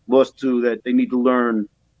lost to, that they need to learn.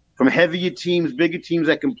 From heavier teams, bigger teams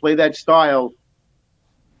that can play that style,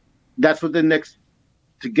 that's what the next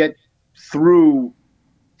to get through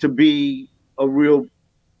to be a real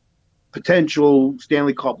potential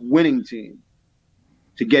Stanley Cup winning team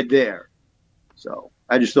to get there. So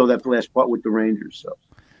I just throw that last part with the Rangers. So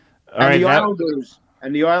the Islanders.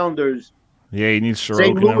 Yeah, you need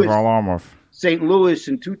Sorokin and Varlamov. St. Louis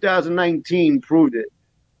in 2019 proved it,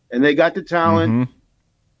 and they got the talent. Mm-hmm.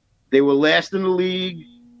 They were last in the league,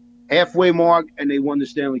 halfway mark, and they won the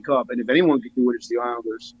Stanley Cup. And if anyone could do it, it's the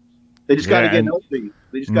Islanders. They just got to get healthy.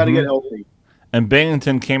 They just got to get healthy. And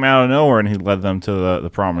Bennington came out of nowhere, and he led them to the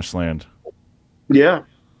promised land. Yeah.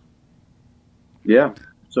 Yeah.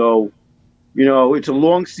 So, it's a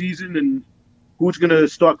long season, and who's going to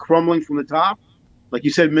start crumbling from the top? Like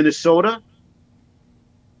you said, Minnesota.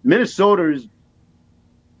 Minnesota is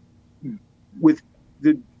with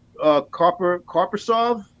the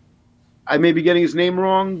Karpasov. I may be getting his name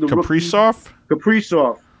wrong. Kaprizov?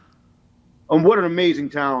 Kaprizov. What an amazing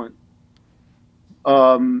talent.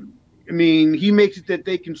 He makes it that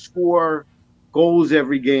they can score goals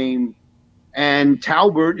every game, And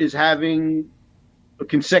Talbot is having a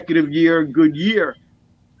consecutive good year,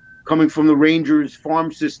 coming from the Rangers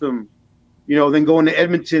farm system, then going to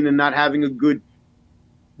Edmonton and not having a good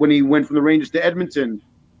when he went from the Rangers to Edmonton.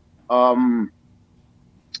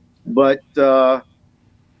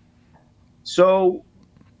 So,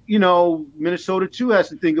 Minnesota too has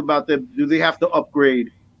to think about that. Do they have to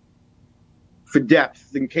upgrade for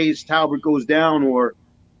depth in case Talbot goes down or,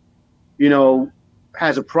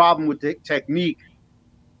 has a problem with the technique,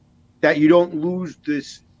 that you don't lose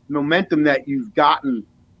this momentum that you've gotten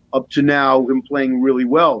up to now, him playing really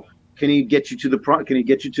well. Can he get you to the front? Can he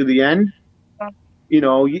get you to the end?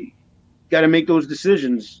 You got to make those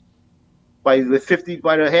decisions by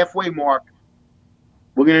the halfway mark.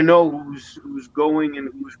 We're going to know who's going and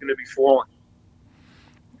who's going to be falling.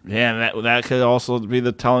 Yeah, and that could also be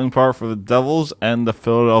the telling part for the Devils and the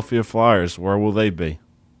Philadelphia Flyers. Where will they be?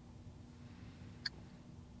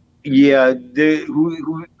 Yeah,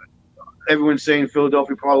 everyone's saying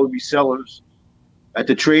Philadelphia probably be sellers at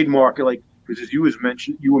the trade market, because as you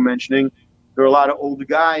were mentioning, there are a lot of older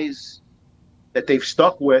guys that they've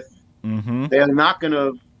stuck with. Mm-hmm. They're not going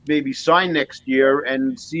to maybe sign next year,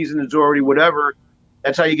 and season is already whatever.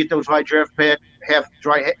 That's how you get those high draft picks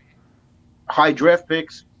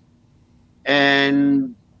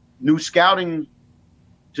and new scouting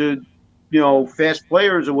to, fast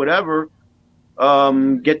players or whatever.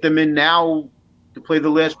 Get them in now to play the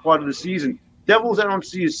last part of the season. Devils, I don't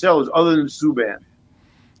see as sellers other than Subban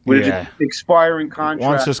with his expiring contract.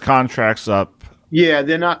 Once his contract's up,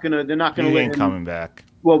 they're not gonna he let ain't him coming back.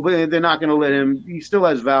 Well, but they're not gonna let him. He still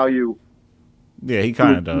has value. Yeah, he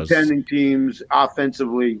kind of does. Contending teams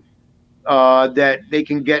offensively, that they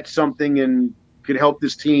can get something and could help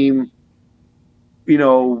this team.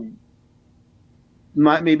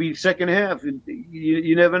 Maybe second half.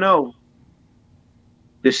 You never know.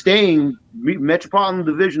 They're staying. Metropolitan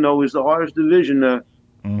Division, though, is the hardest division to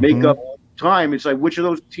make up time. It's like, which of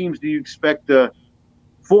those teams do you expect to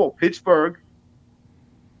fall? Pittsburgh,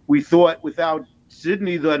 we thought without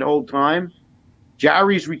Sidney that whole time.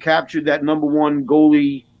 Jarry's recaptured that number one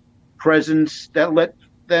goalie presence that let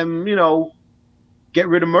them, get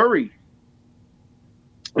rid of Murray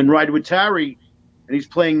and ride with Terry, and he's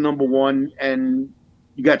playing number one, and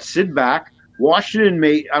you got Sid back. Washington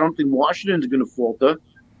I don't think Washington's going to falter.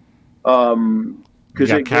 You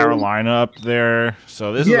got Carolina up there,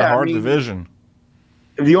 so this is a hard division.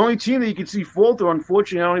 The only team that you can see falter,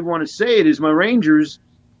 unfortunately, I don't even want to say it, is my Rangers.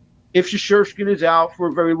 If Shesterkin is out for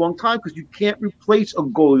a very long time, because you can't replace a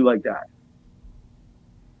goalie like that,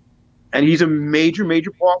 and he's a major,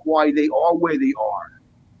 major part why they are where they are.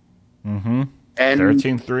 Mm-hmm. And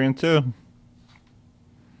 13-3-2.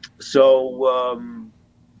 So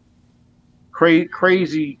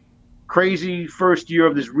crazy first year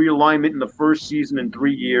of this realignment in the first season in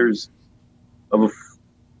 3 years of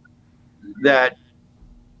that.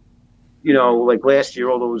 Like last year,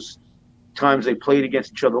 all those times they played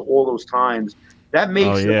against each other, all those times, that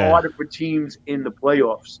makes it harder for teams in the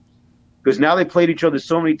playoffs, because now they played each other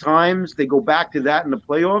so many times. They go back to that in the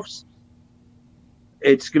playoffs.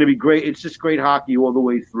 It's going to be great. It's just great hockey all the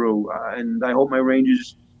way through, and I hope my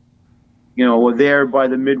Rangers, are there by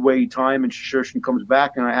the midway time, and Shesterkin comes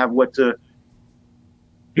back, and I have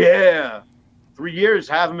 3 years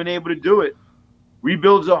haven't been able to do it.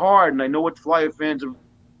 Rebuilds are hard, and I know what Flyer fans are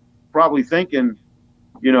probably thinking.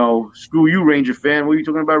 Screw you, Ranger fan. What are you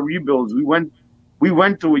talking about rebuilds? We went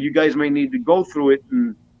through it. You guys may need to go through it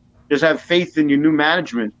and just have faith in your new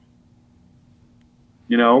management.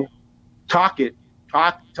 Tocchet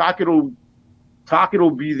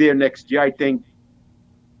will be there next year, I think.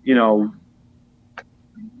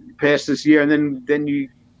 Past this year, and then you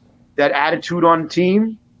that attitude on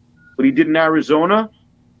team, what he did in Arizona,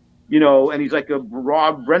 and he's like a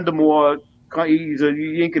Rob Brendamore.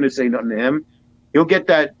 You ain't gonna say nothing to him. He'll get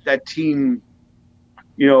that team,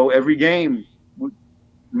 every game.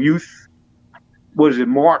 Youth, what is it?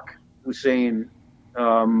 Mark was saying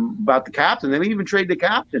about the captain. They didn't even trade the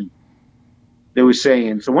captain. They were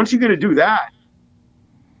saying. So once you're going to do that,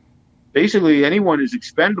 basically anyone is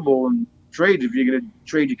expendable in trades. If you're going to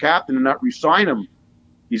trade your captain and not re-sign him,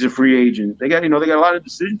 he's a free agent. They got, they got a lot of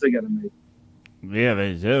decisions they got to make. Yeah,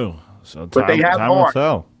 they do. So but they have time heart. will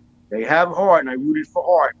tell. They have heart, and I rooted for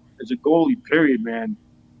Hart as a goalie. Period, man.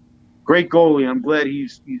 Great goalie. I'm glad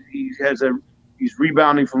he's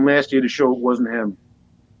rebounding from last year to show it wasn't him.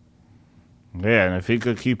 Yeah, and if he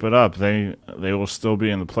could keep it up, they will still be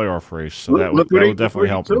in the playoff race. So that would definitely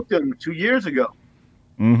help him. Took them 2 years ago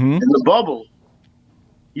in the bubble.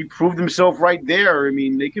 He proved himself right there. I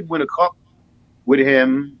mean, they could win a cup with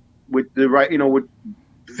him with the right, with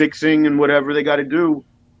fixing and whatever they got to do,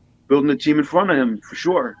 building the team in front of him for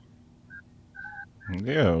sure.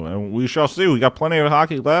 Yeah, and we shall see. We got plenty of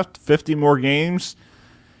hockey left, 50 more games.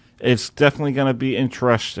 It's definitely going to be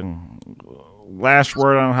interesting. Last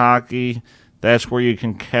word on hockey, that's where you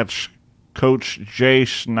can catch Coach Jay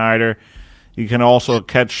Schneider. You can also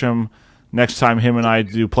catch him next time him and I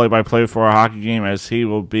do play-by-play for a hockey game, as he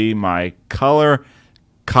will be my color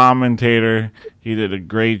commentator. He did a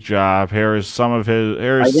great job. Here is some of his.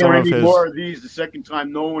 I can't any more of these the second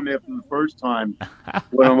time, knowing after the first time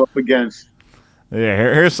what I'm up against. Yeah,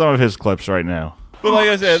 here's some of his clips right now. But like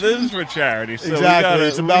I said, this is for charity. So exactly.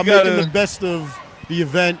 It's about making the best of the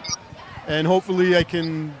event, and hopefully I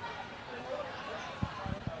can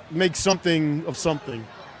make something of something.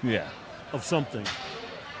 Yeah. Of something.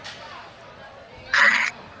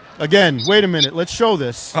 Again, wait a minute. Let's show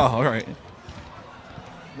this. Oh, all right.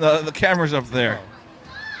 The camera's up there.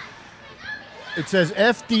 It says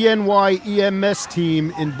FDNY EMS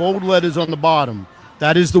team in bold letters on the bottom.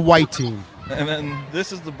 That is the white team. And then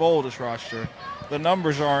this is the boldest roster. The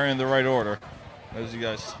numbers are in the right order, as you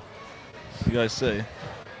guys see.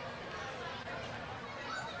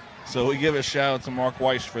 So we give a shout out to Mark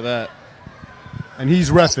Weiss for that. And he's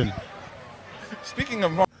reffing. Speaking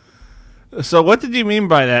of Mark, so what did you mean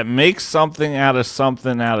by that? Make something out of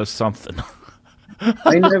something out of something.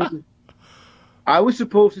 I was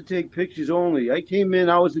supposed to take pictures only. I came in,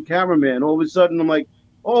 I was the cameraman. All of a sudden, I'm like,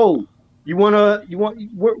 "Oh, you want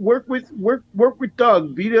work with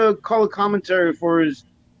Doug, be the color commentary for his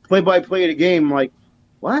play-by-play of the game." I'm like,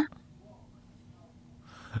 what?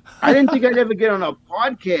 I didn't think I'd ever get on a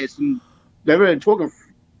podcast, and they were talking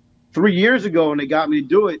 3 years ago, and they got me to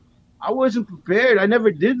do it. I wasn't prepared. I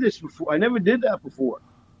never did this before. I never did that before.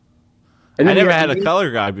 And I never had a color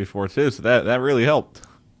guy before too, so that really helped.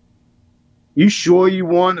 You sure you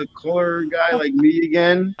want a color guy like me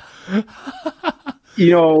again?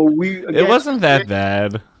 You know, it wasn't that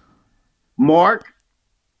bad. Mark,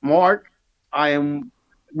 we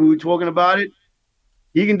were talking about it.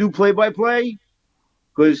 He can do play-by-play,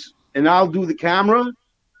 and I'll do the camera,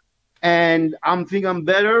 and I'm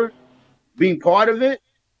better being part of it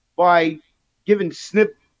by giving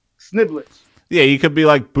sniblets. Yeah, you could be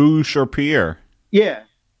like Boosh or Pierre. Yeah,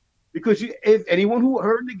 because if anyone who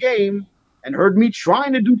heard the game and heard me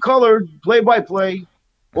trying to do color play-by-play,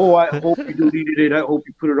 I hope you deleted it. I hope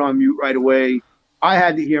you put it on mute right away. I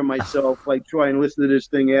had to hear myself try and listen to this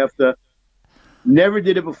thing after. Never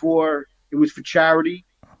did it before. It was for charity,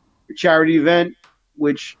 a charity event,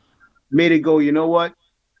 which made it go, you know what?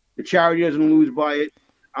 The charity doesn't lose by it.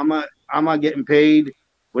 I'm not getting paid.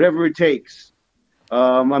 Whatever it takes.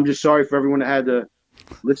 I'm just sorry for everyone that had to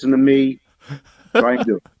listen to me try and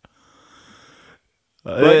do it.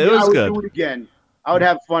 It was good. I would do it again. I would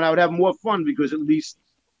have fun. I would have more fun because at least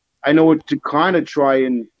I know what to kind of try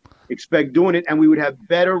and expect doing it, and we would have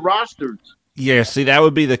better rosters. Yeah, see, that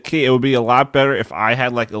would be the key. It would be a lot better if I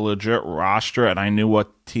had a legit roster and I knew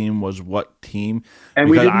what team was what team. And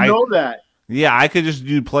we didn't know that. Yeah, I could just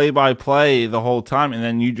do play-by-play the whole time, and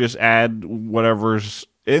then you just add whatever's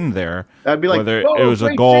in there. That'd be like, whether it was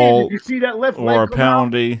a goal you see that left or a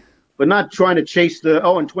penalty. Out? But not trying to chase the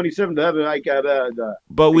 27 to have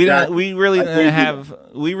But we really didn't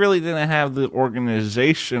have the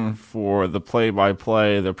organization for the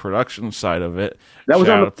play-by-play, the production side of it. That was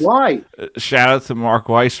on the fly. Shout out to Mark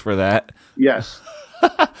Weiss for that. Yes.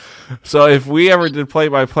 So if we ever did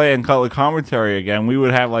play-by-play and color commentary again, we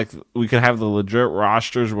would have we could have the legit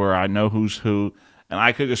rosters where I know who's who, and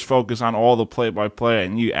I could just focus on all the play-by-play,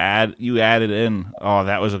 and you added in, oh,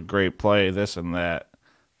 that was a great play, this and that.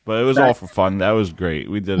 But it was all for fun. That was great.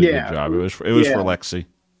 We did a good job. It was for Lexi.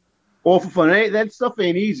 All for fun. That stuff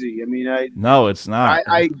ain't easy. I mean, no, it's not.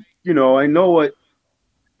 I know what,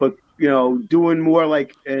 but doing more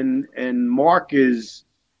and Mark is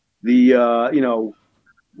the on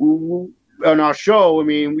our show. I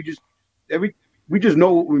mean, we just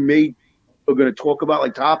know what we are going to talk about,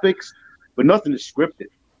 like topics, but nothing is scripted.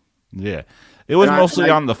 Yeah. It was mostly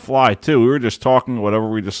on the fly, too. We were just talking whatever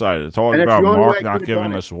we decided to talk about. Mark not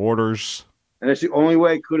giving us orders. And that's the only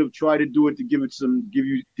way I could have tried to do it, to give it some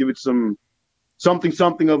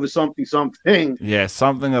something of a something. Yeah,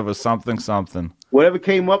 something of a something. Whatever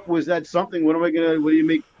came up was that something. What do you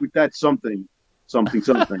make with that something? Something.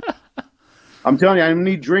 I'm telling you, I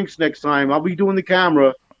need drinks next time. I'll be doing the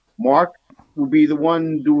camera. Mark will be the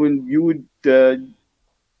one doing,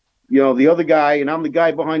 the other guy, and I'm the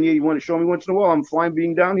guy behind you. You want to show me once in a while? I'm fine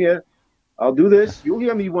being down here. I'll do this. You'll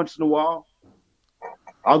hear me once in a while.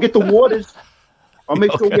 I'll get the waters. I'll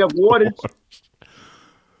make sure we have waters.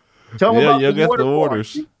 Tell them about the water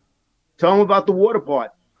part. Tell them about the water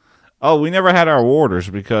part. Oh, we never had our orders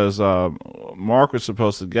because Mark was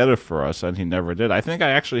supposed to get it for us, and he never did. I think I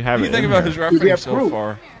actually have What it. do you think in about here. his refereeing so proof.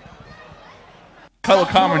 far? Color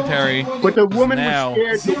commentary. But the woman Now,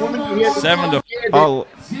 was scared. The woman he had 7 to. Oh,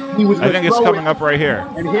 he was I think it's coming up right here.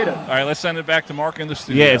 and hit her. All right, let's send it back to Mark in the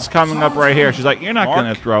studio. Yeah, it's coming up right here. She's like, "You're not Mark?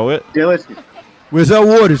 going to throw it." Yeah, listen. Where's our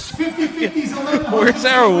waters? Where's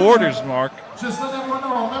our orders, Mark? Just let everyone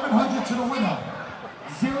know, 1100 to the winner.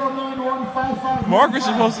 09155. Mark was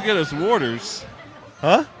supposed to get us waters.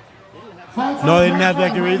 Huh? No, they didn't have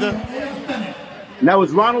that there either. And that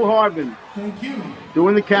was Ronald Harvin Thank you.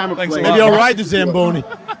 doing the camera Thanks a play. lot. Maybe I'll ride the Zamboni.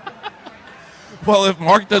 Well, if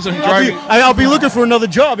Mark doesn't drive you, I'll be looking for another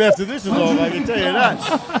job after this is over. I can tell you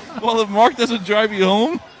that. well, if Mark doesn't drive you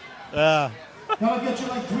home, That'll get you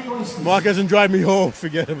like 3 oysters. Mark doesn't drive me home.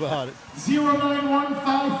 Forget about it.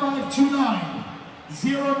 0915529.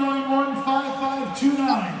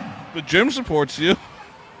 0915529. but Jim supports you.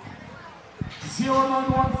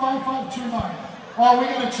 0915529. Oh, we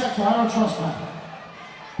gotta check her. I don't trust her.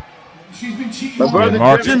 She's been cheating. My brother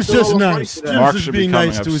Mark- Jim's just nice. Jim's Mark just should be being coming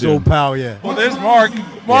nice up to his soon. old pal, yeah. Well, there's Mark.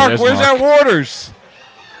 Mark, there's where's Mark. our waters?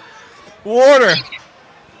 Water.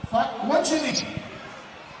 What's your name?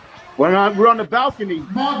 We're on the balcony.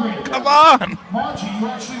 Margaret. Come on. Margie, you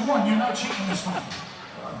actually won. You're not cheating this time.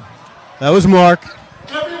 That was Mark.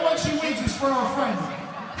 Everyone she wins is for her friend.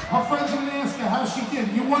 Her friend's gonna ask her how she did.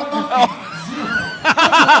 You won nothing. Zero.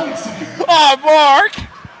 Oh, Mark.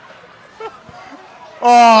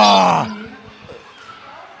 Oh,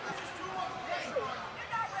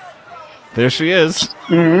 There she is.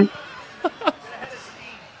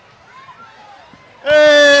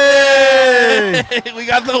 hey! We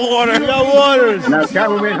got the water. We got waters. Now,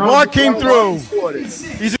 cameraman Humphrey Mark came through.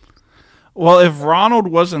 Well, if Ronald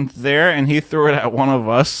wasn't there and he threw it at one of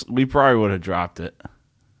us, we probably would have dropped it.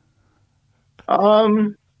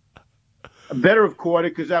 Better have caught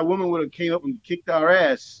it because that woman would have came up and kicked our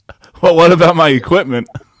ass. Well, what about my equipment?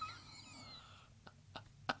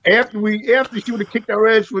 After she would have kicked our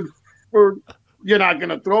ass for you're not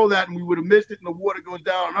gonna throw that, and we would have missed it, and the water goes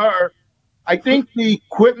down on her. I think the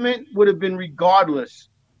equipment would have been regardless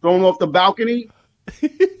thrown off the balcony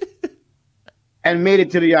and made it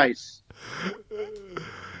to the ice.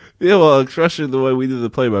 Yeah, well, especially the way we did the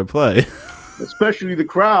play-by-play. Especially the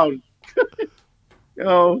crowd.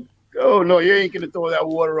 Oh no, you ain't gonna throw that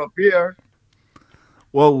water up here.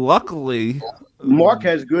 Well, luckily, Mark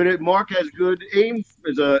has good aim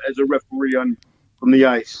as a referee from the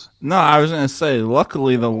ice. no, I was going to say,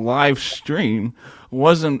 luckily the live stream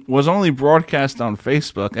was only broadcast on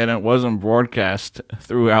Facebook, and it wasn't broadcast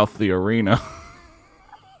throughout the arena.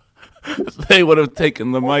 They would have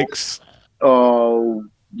taken the mics. Oh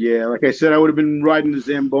yeah, like I said, I would have been riding the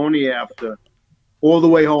Zamboni after all the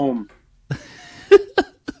way home.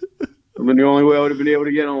 I mean, the only way I would have been able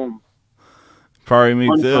to get home. Probably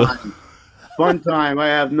me too. Fun time. I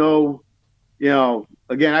have no,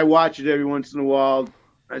 again, I watch it every once in a while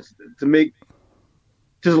to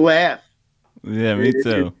just laugh. Yeah, me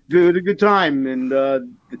too. It's a good time. And the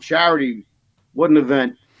charity, what an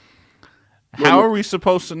event. How are we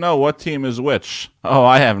supposed to know what team is which? Oh,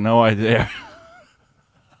 I have no idea.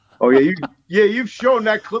 Oh yeah, you've shown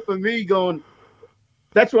that clip of me going.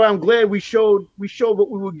 That's why I'm glad we showed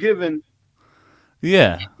what we were given.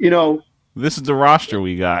 Yeah. This is the roster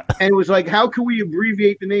we got. And it was like, how can we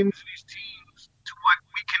abbreviate the names of these teams to what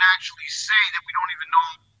we can actually say that we don't even know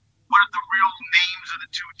what are the real names of the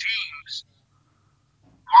two teams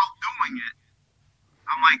while doing it?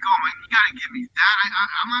 I'm like, oh my, you gotta give me that.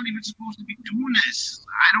 I'm not even supposed to be doing this.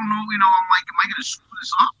 I don't know, I'm like, am I gonna screw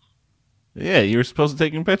this up? Yeah, you were supposed to be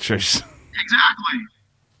taking pictures. Exactly.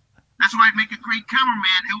 That's why I make a great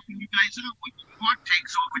cameraman helping you guys out when Mark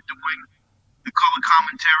takes over doing the color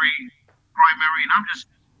commentary primary, and I'm just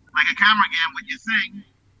like a cameraman with your thing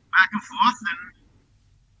back and forth, and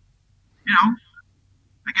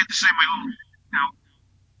I get to say my little,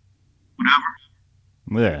 whatever.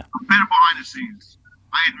 Yeah. I'm better behind the scenes.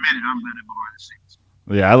 I admit it, I'm better behind the scenes.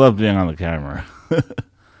 Yeah, I love being on the camera.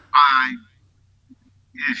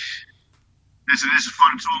 Listen, this is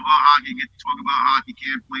fun. It's all about hockey. Get to talk about hockey.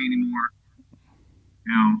 Can't play anymore.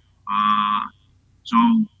 So,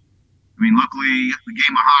 luckily, the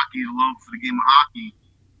game of hockey, the love for the game of hockey,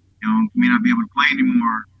 may not be able to play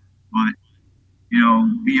anymore, but,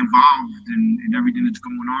 be involved in everything that's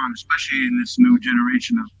going on, especially in this new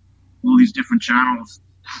generation of all these different channels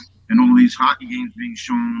and all these hockey games being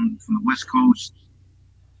shown from the West Coast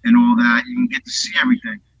and all that. You can get to see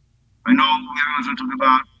everything. I know everyone's going to talk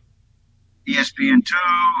about ESPN2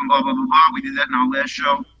 and blah, blah, blah, blah. We did that in our last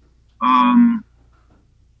show.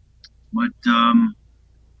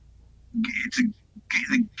 the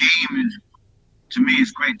game is, to me,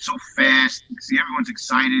 it's great. It's so fast. You see, everyone's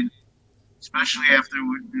excited, especially after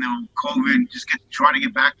COVID. Just try to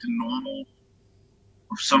get back to normal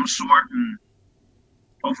of some sort, and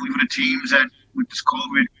hopefully for the teams that with this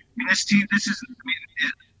COVID. I mean, this team, this is, I mean,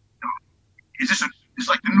 it's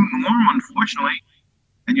like the new norm, unfortunately,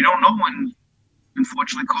 and you don't know when,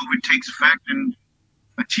 unfortunately, COVID takes effect and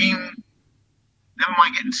a team, never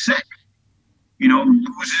mind getting sick,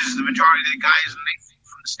 loses the majority of the guys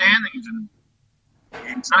from the standings, and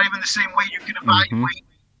it's not even the same way you can evaluate,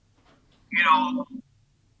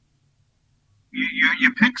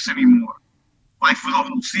 your picks anymore. Like for the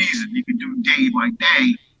whole season, you can do day by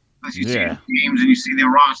day because you see the teams and you see their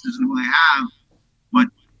rosters and who they have. But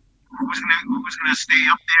who's gonna stay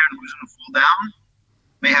up there and who's gonna fall down?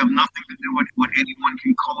 They have nothing to do with what anyone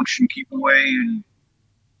can coach and keep away, and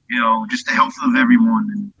just the health of everyone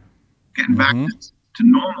and getting back to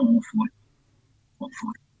normal,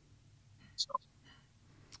 hopefully. So,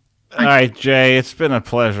 all right, Jay, it's been a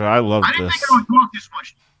pleasure. I love this. I didn't think I would talk this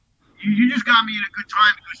much. You just got me in a good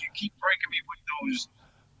time because you keep breaking me with those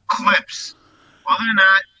clips. Other than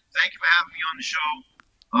that, thank you for having me on the show.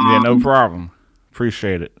 Yeah, no problem.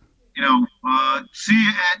 Appreciate it. See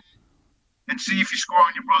you and see if you score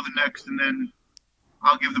on your brother next, and then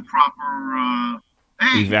I'll give the proper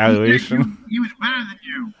evaluation. He was better than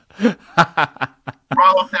you.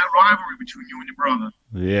 Roll up that rivalry between you and your brother.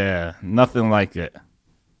 Yeah, nothing like it.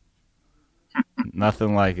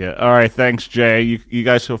 Nothing like it. All right, thanks, Jay. You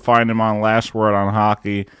guys will find him on Last Word on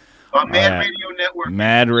Hockey. Mad Radio Network.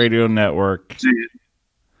 Mad Radio Network. See it.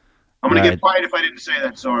 I'm going to get fired if I didn't say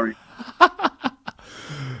that. Sorry.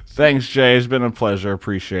 Thanks, Jay. It's been a pleasure.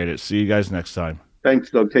 Appreciate it. See you guys next time. Thanks,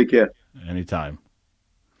 Doug. Take care. Anytime.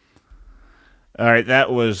 All right,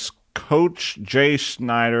 that was Coach Jay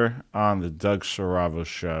Schneider on the Doug Saravo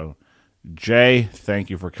Show. Jay, thank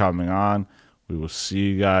you for coming on. We will see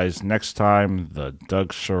you guys next time. The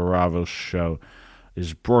Doug Saravo Show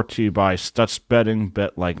is brought to you by Stutz Betting,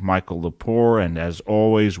 bet like Michael Lepore. And as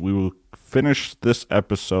always, we will finish this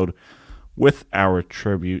episode with our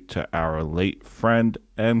tribute to our late friend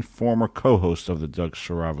and former co-host of the Doug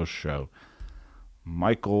Saravo Show,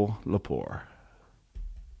 Michael Lepore.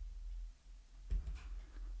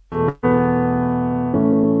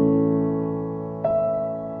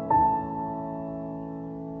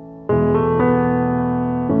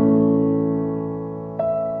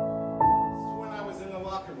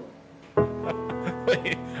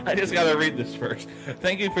 I just got to read this first.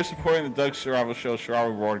 Thank you for supporting the Doug Saravo Show,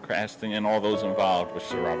 Saravo Broadcasting, and all those involved with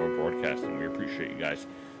Saravo Broadcasting. We appreciate you guys.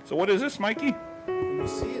 So what is this, Mikey? Can you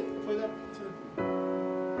see it? Put it up to...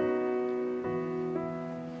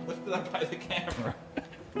 Lift it up by the camera.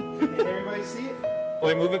 Can everybody see it?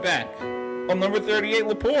 Wait, move it back. Oh, number 38,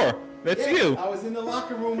 Lepore. That's you. I was in the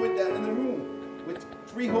locker room with that in the room with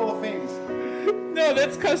 3 Hall of Famers. No,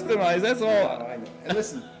 that's customized. That's all. I know. And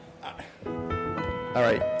listen... All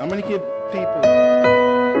right, I'm going to give people...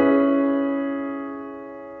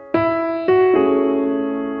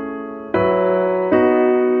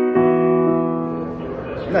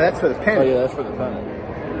 No, that's for the pen. Oh, yeah, that's for the pen.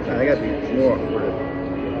 No, I got to be more for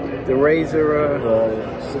the Razor...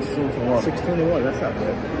 16-1. 16-1, that's not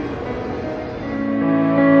bad.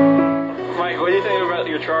 Mike, what do you think about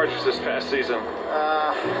your Chargers this past season?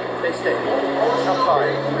 They stink. I'm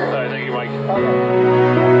sorry. All right, thank you, Mike.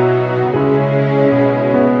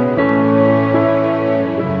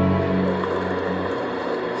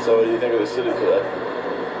 So what do you think of the city today?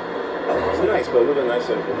 It was nice, but a little bit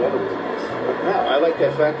nicer if the weather was nice. No, I like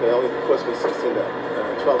that fact that it only cost me 16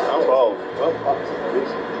 12 hours. 12 bucks.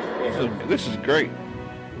 This is great.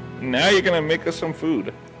 Now you're going to make us some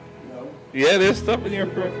food. No. Yeah, there's stuff in your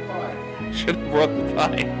fridge. Should have brought the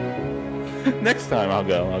pie. Next time I'll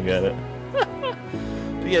go. I'll get it.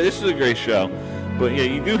 Yeah, this is a great show. But yeah,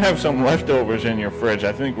 you do have some leftovers in your fridge.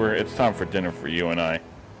 I think it's time for dinner for you and I.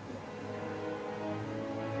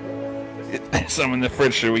 Some in the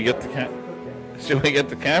fridge. Should we get the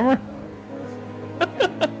camera?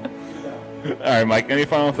 All right, Mike. Any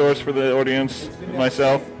final thoughts for the audience?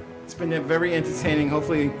 Myself. It's been very entertaining.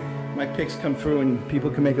 Hopefully, my picks come through and people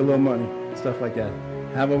can make a little money, stuff like that.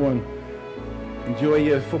 Have a one. Enjoy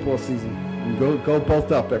your football season. And go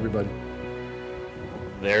bolt up, everybody.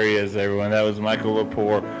 There he is, everyone. That was Michael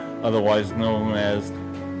Lepore, otherwise known as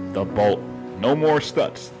the Bolt. No more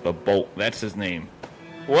Stutz. The Bolt. That's his name.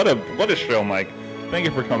 What a show, Mike. Thank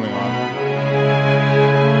you for coming on.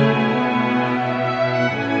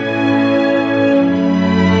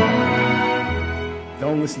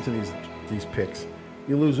 Don't listen to these picks.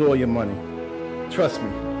 You lose all your money. Trust me.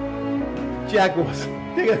 Jaguars.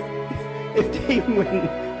 If they win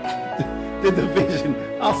the division,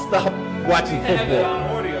 I'll stop watching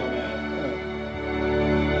football. audio, man.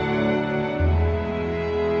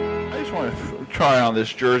 I just want to try on this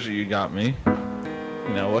jersey you got me.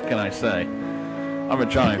 You know, what can I say? I'm a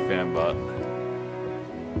Giant fan, but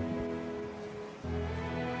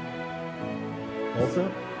Bolt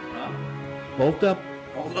up? Bolt up?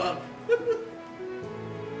 Hold up.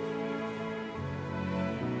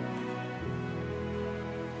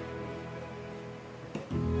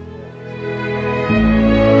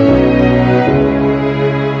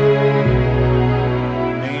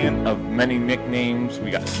 man of many nicknames.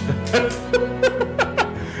 We got Studs.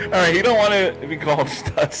 All right, you don't want to be called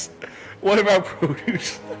Studs. What about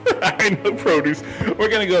produce? I know produce. We're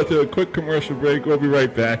gonna go to a quick commercial break. We'll be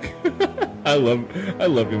right back. I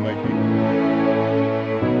love you, Mikey.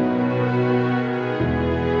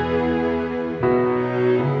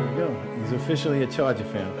 There you go. He's officially a Charger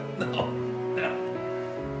fan. No.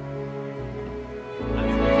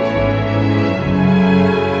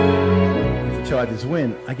 If the Chargers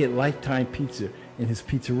win, I get lifetime pizza in his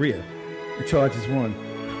pizzeria. The Chargers won,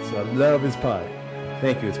 so I love his pie.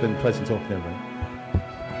 Thank you. It's been a pleasure talking to everybody.